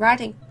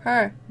writing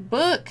her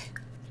book.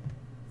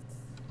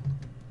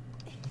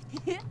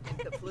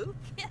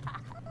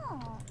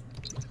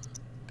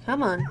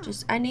 Come on,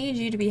 just I need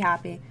you to be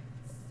happy.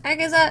 I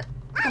guess that.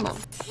 Come on.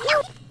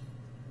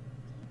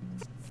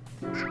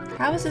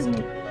 How is this?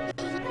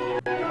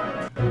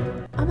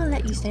 I'm gonna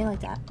let you stay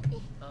like that.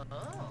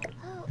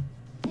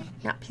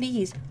 Now,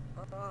 please.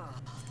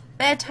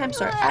 Bedtime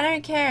story. I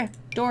don't care.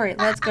 Dory,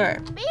 let's go.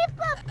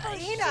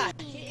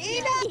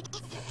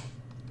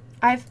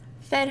 I've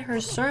fed her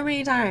so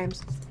many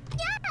times.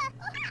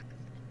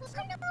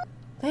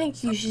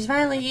 Thank you. She's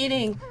finally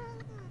eating.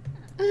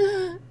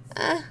 Okay.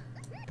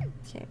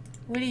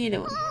 What are you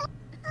doing?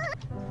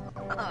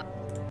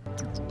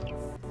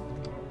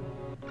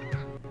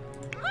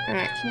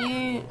 Alright, can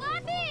you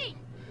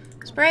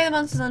spray the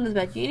monsters under the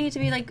bed? You need to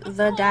be like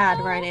the dad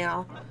right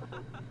now.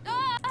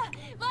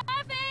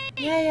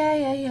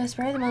 Yeah.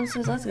 Spray the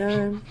monsters. Let's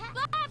go.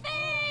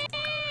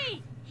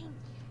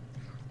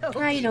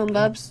 How you doing,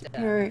 Bubs?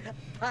 You're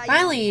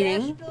finally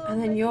eating,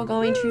 and then you're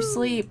going to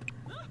sleep.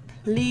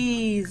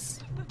 Please.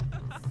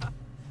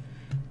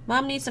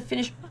 Mom needs to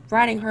finish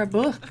writing her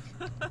book.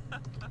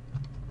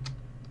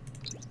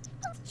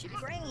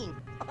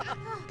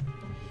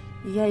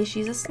 Yay,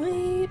 she's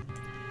asleep.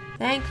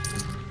 Thank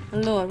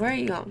Lord. Where are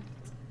you going?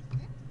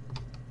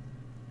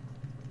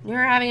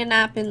 You're having a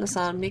nap in the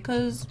sun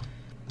because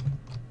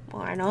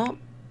why not?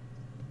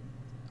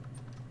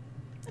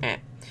 Alright.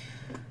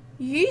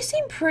 You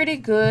seem pretty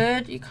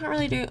good. You can't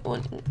really do.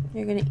 Well,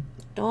 you're gonna.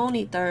 Don't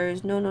eat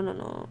those.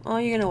 No. Oh,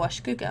 you're gonna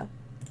wash. Good girl.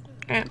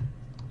 Alright.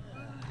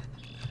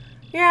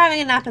 You're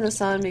having a nap in the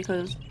sun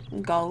because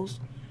goals.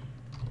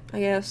 I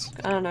guess.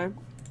 I don't know.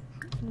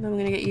 Then I'm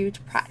gonna get you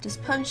to practice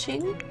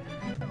punching.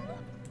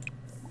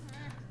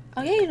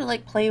 I'll get you to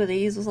like play with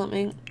these or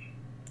something.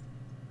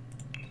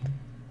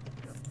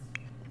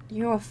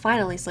 You are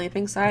finally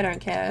sleeping, so I don't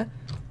care.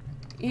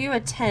 You are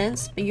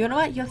tense, but you know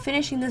what? You're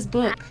finishing this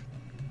book.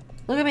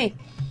 Look at me.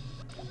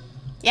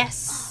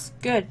 Yes!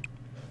 Good.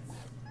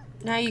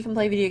 Now you can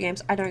play video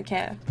games. I don't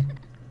care.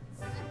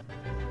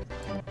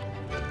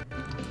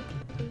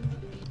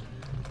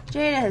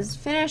 Jada has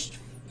finished.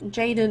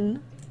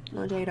 Jaden.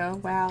 No, Jada.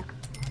 Wow.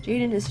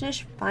 Jaden has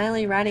finished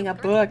finally writing a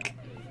book.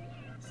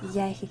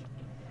 Yay.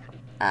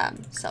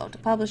 Sold to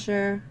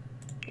publisher.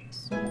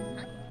 Yes.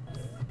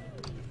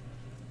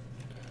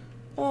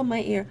 Oh,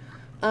 my ear.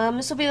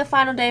 This will be the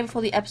final day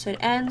before the episode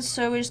ends,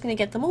 so we're just gonna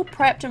get them all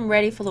prepped and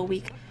ready for the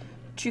week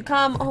to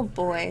come. Oh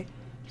boy.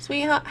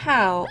 Sweetheart,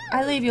 how?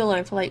 I leave you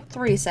alone for like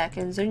 3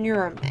 seconds and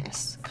you're a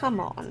mess. Come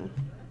on.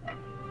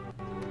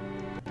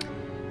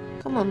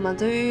 Come on, my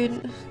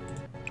dude.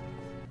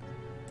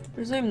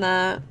 Resume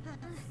that.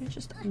 You're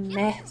just a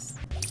mess.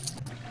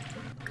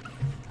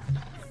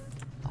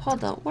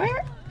 Hold on,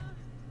 where?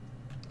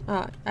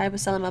 Oh, I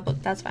was selling my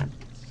book, that's fine.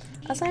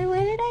 I was like,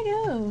 where did I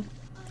go?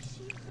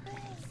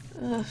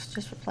 Ugh,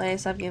 just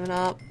replace, I've given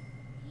up.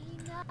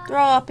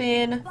 Throw up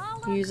in,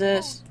 use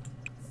it.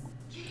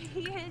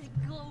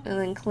 And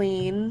then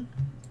clean.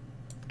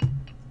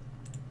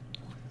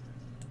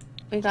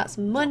 We got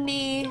some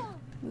money.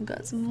 We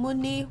got some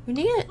money. We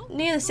need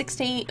near the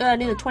 16, near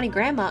the 20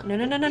 grand mark. No.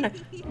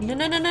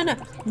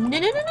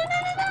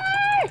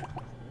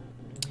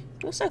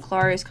 You're so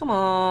close. Come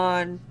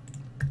on.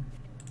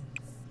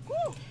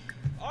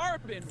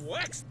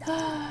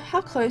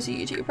 How close are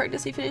you to your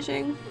pregnancy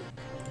finishing?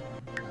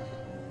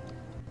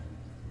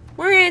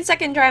 We're in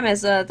second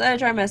trimester. Third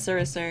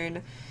trimester is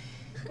soon.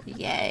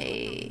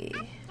 Yay.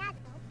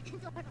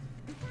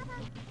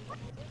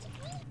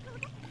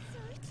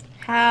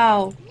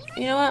 How?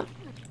 You know what?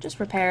 Just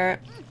repair it.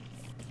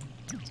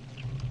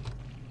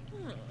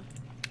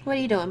 What are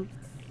you doing?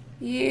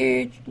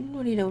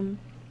 What are you doing?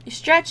 You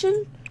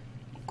stretching?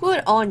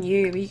 Good on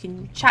you. You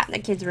can chat in the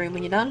kids' room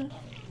when you're done.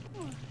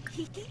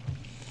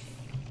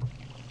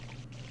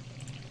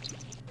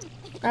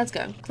 Let's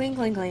go. Clean,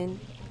 clean, clean.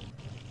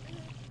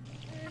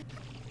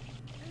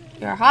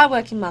 You're a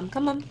hard-working mum.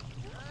 Come on.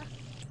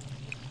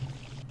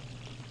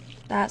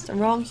 That's the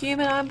wrong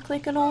human I'm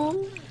clicking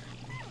on.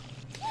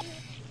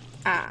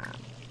 Ah.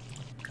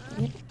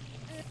 Yep.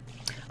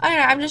 I don't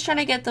know. I'm just trying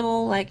to get them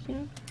all, like, you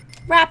know,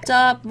 wrapped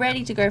up,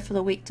 ready to go for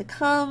the week to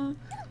come.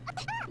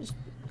 Just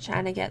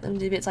trying to get them to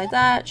do bits like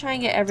that. Try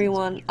and get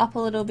everyone up a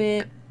little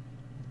bit.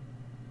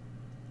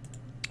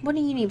 What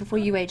do you need before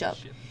you age up?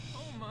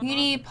 You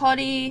need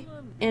potty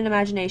and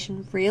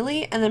imagination,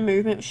 really, and then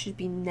movement should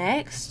be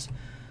next.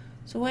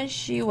 So when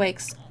she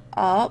wakes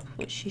up,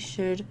 which she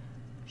should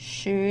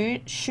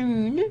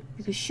soon,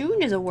 because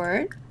soon is a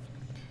word.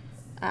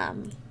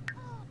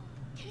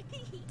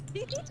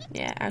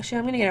 Yeah, actually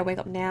I'm gonna get her wake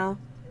up now.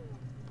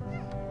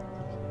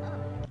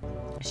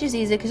 She's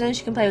easy because then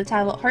she can play with the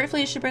tablet.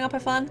 Hopefully it should bring up her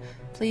fun.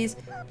 Please,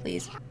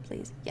 please,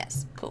 please.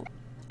 Yes, cool.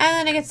 And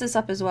then it gets this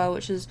up as well,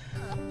 which is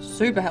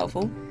super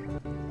helpful.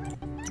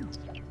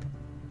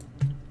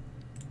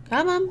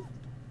 Come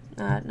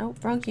on. Nope,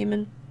 wrong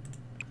human.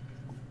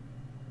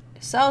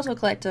 Salto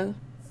collector.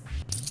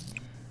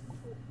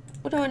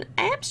 We're doing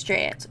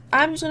abstract.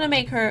 I'm just gonna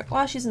make her,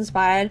 while she's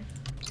inspired,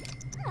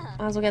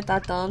 might as well get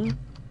that done.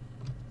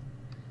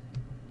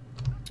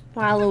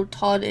 While little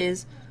Todd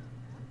is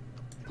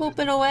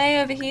pooping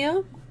away over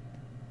here.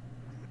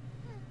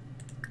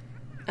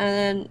 And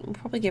then we'll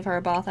probably give her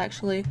a bath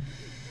actually.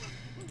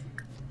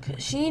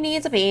 Cause she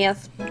needs a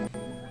bath.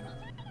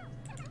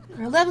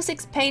 Our level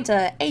 6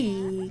 painter.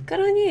 Hey, good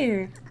on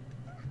you.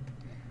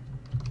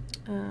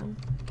 Come on.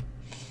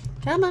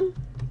 Come on.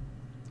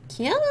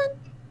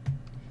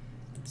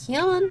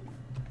 Come on.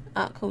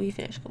 Oh, cool, you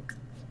finished. Cool.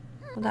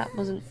 Well, that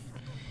wasn't...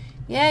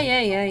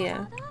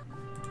 Yeah.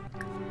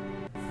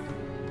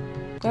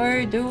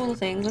 Go do all the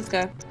things. Let's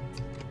go.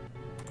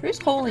 Who's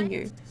calling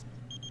you?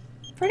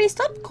 Freddy,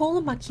 stop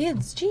calling my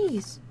kids.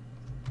 Jeez.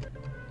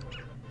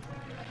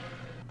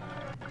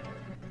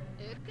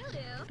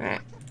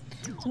 Alright.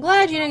 I'm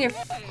glad you didn't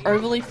get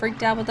overly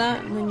freaked out with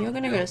that. And then you're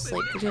gonna go to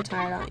sleep because you're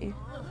tired, aren't you?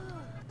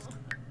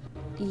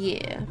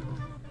 Yeah.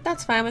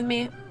 That's fine with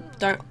me.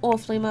 Don't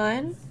awfully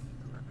mind.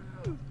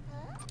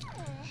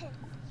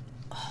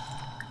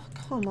 Oh,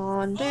 come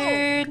on,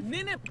 dude.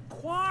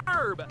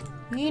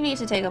 You need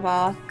to take a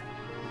bath.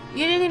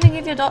 You didn't even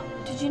give your dog.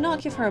 Did you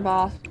not give her a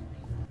bath?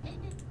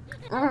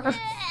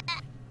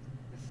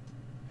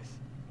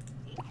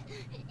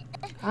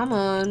 Come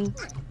on.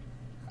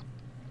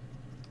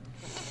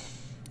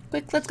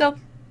 Quick, let's go.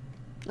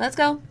 Let's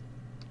go.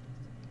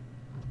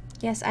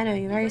 Yes, I know,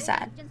 you're very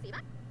sad.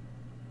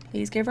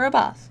 Please give her a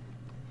bath.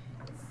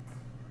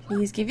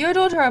 Please give your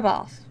daughter a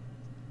bath.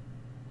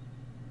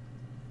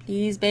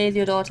 Please bathe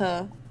your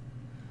daughter.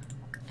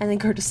 And then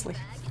go to sleep.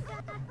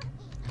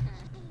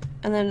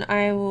 And then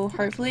I will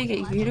hopefully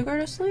get you to go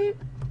to sleep.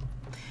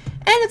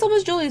 And it's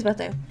almost Julie's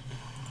birthday.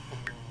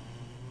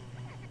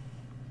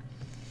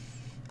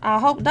 I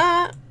hope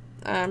not.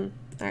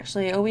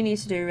 Actually, all we need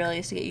to do really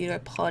is to get you to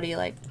potty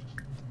like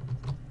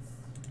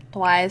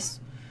twice.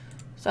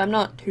 So I'm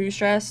not too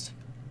stressed.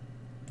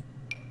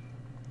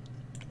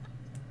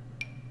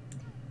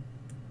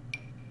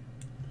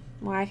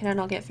 Why can I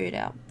not get food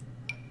out?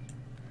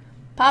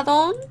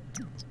 Pardon?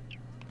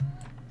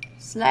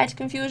 Slight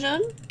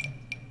confusion.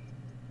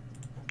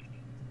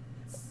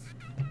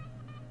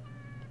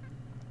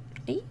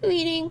 Are you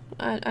eating?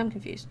 I'm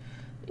confused.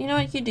 You know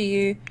what? You do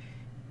you.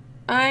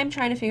 I'm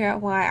trying to figure out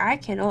why I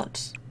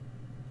cannot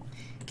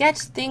get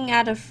thing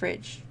out of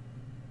fridge.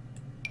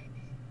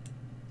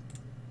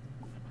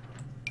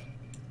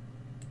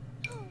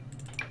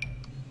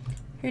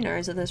 Who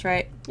knows at this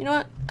rate? You know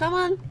what? Come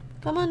on.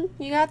 Come on.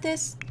 You got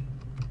this.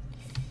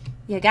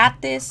 You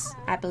got this.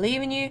 I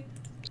believe in you.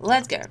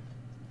 Let's go.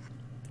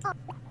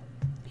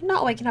 You're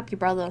not waking up your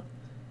brother.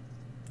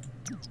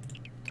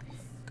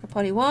 Go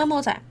potty one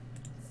more time.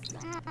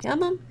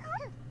 Come on.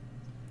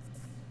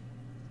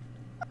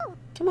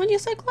 Come on, you're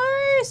so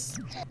close.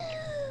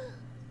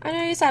 I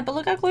know you're sad, but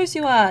look how close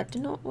you are. Do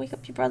not wake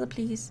up your brother,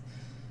 please.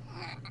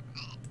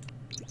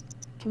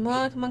 Come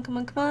on, come on, come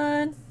on, come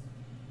on.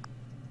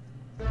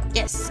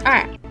 Yes,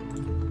 alright.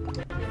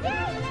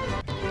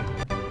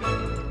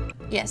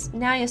 Yes,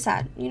 now you're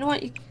sad. You know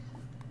what? You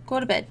go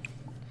to bed.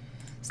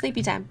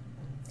 Sleepy time.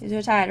 Because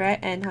you're tired, right?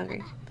 And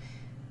hungry.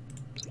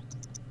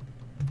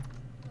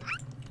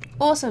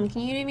 Awesome.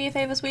 Can you do me a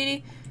favor,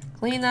 sweetie?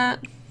 Clean that.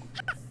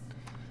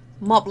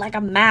 Mop like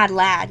a mad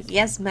lad.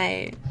 Yes,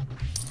 mate.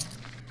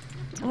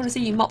 I want to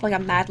see you mop like a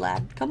mad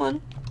lad. Come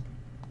on.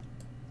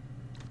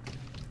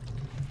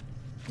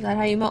 Is that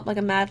how you mop like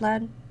a mad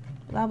lad?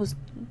 That was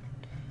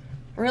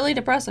really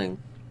depressing,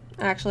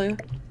 actually.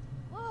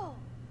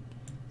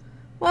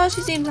 Well,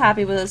 she seems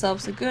happy with herself,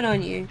 so good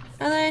on you.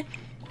 And then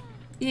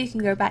you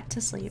can go back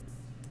to sleep.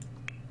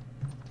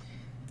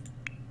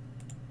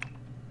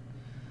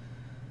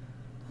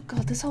 Oh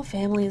god, this whole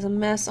family is a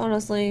mess,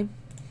 honestly.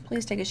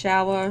 Please take a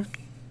shower.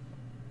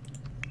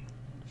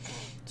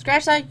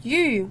 Scratch that,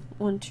 you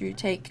want to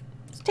take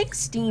a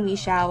steamy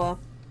shower.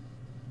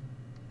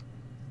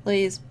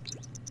 Please.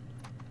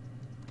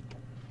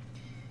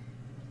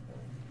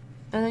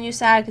 And then you're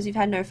sad because you've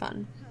had no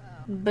fun.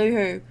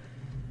 Boo-hoo.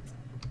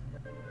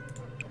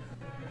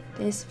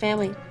 This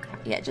family.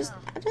 Yeah, just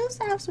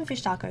have some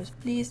fish tacos,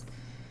 please.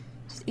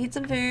 Just eat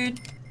some food.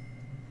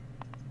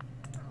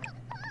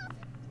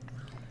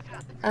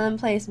 And then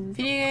play some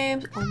video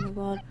games. Oh my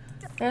god.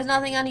 There's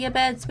nothing under your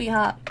bed,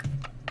 sweetheart.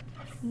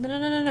 No, no,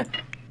 no, no, no.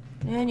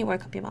 And you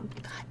woke up your mum.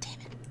 God damn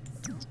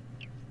it.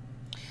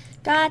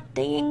 God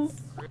dang.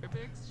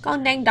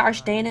 God dang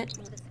darsh dang it.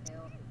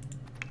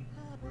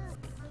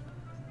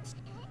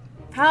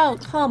 How?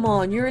 Come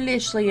on, you're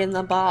literally in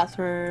the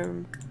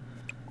bathroom.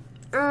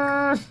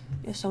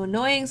 You're so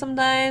annoying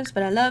sometimes,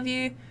 but I love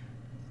you.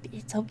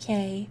 It's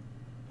okay.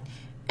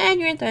 And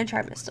you're in third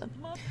trimester.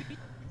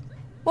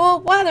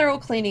 Well, while they're all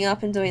cleaning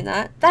up and doing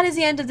that, that is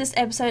the end of this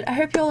episode. I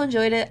hope you all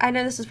enjoyed it. I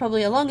know this is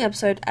probably a long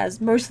episode, as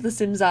most of the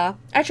Sims are.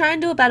 I try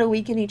and do about a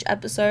week in each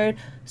episode,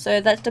 so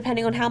that's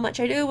depending on how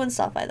much I do and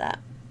stuff like that.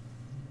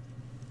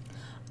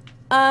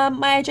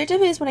 My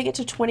objective is when I get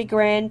to 20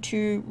 grand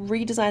to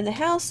redesign the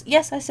house.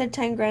 Yes, I said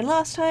 10 grand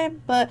last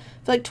time, but I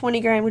feel like 20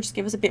 grand would just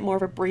give us a bit more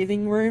of a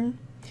breathing room.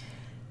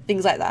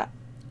 Things like that.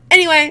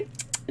 Anyway,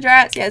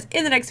 Drats, yes,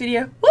 in the next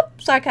video.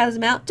 Whoop,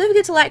 sarcasm out. Don't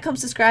forget to like, comment,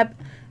 subscribe,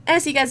 and I'll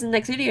see you guys in the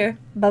next video.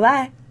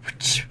 Bye-bye.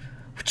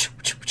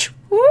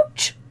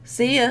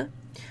 See ya.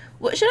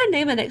 What should I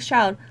name my next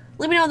child?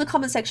 Let me know in the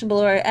comment section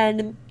below,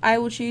 and I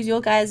will choose your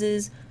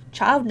guys'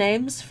 child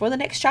names for the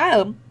next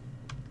child.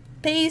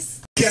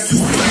 Peace.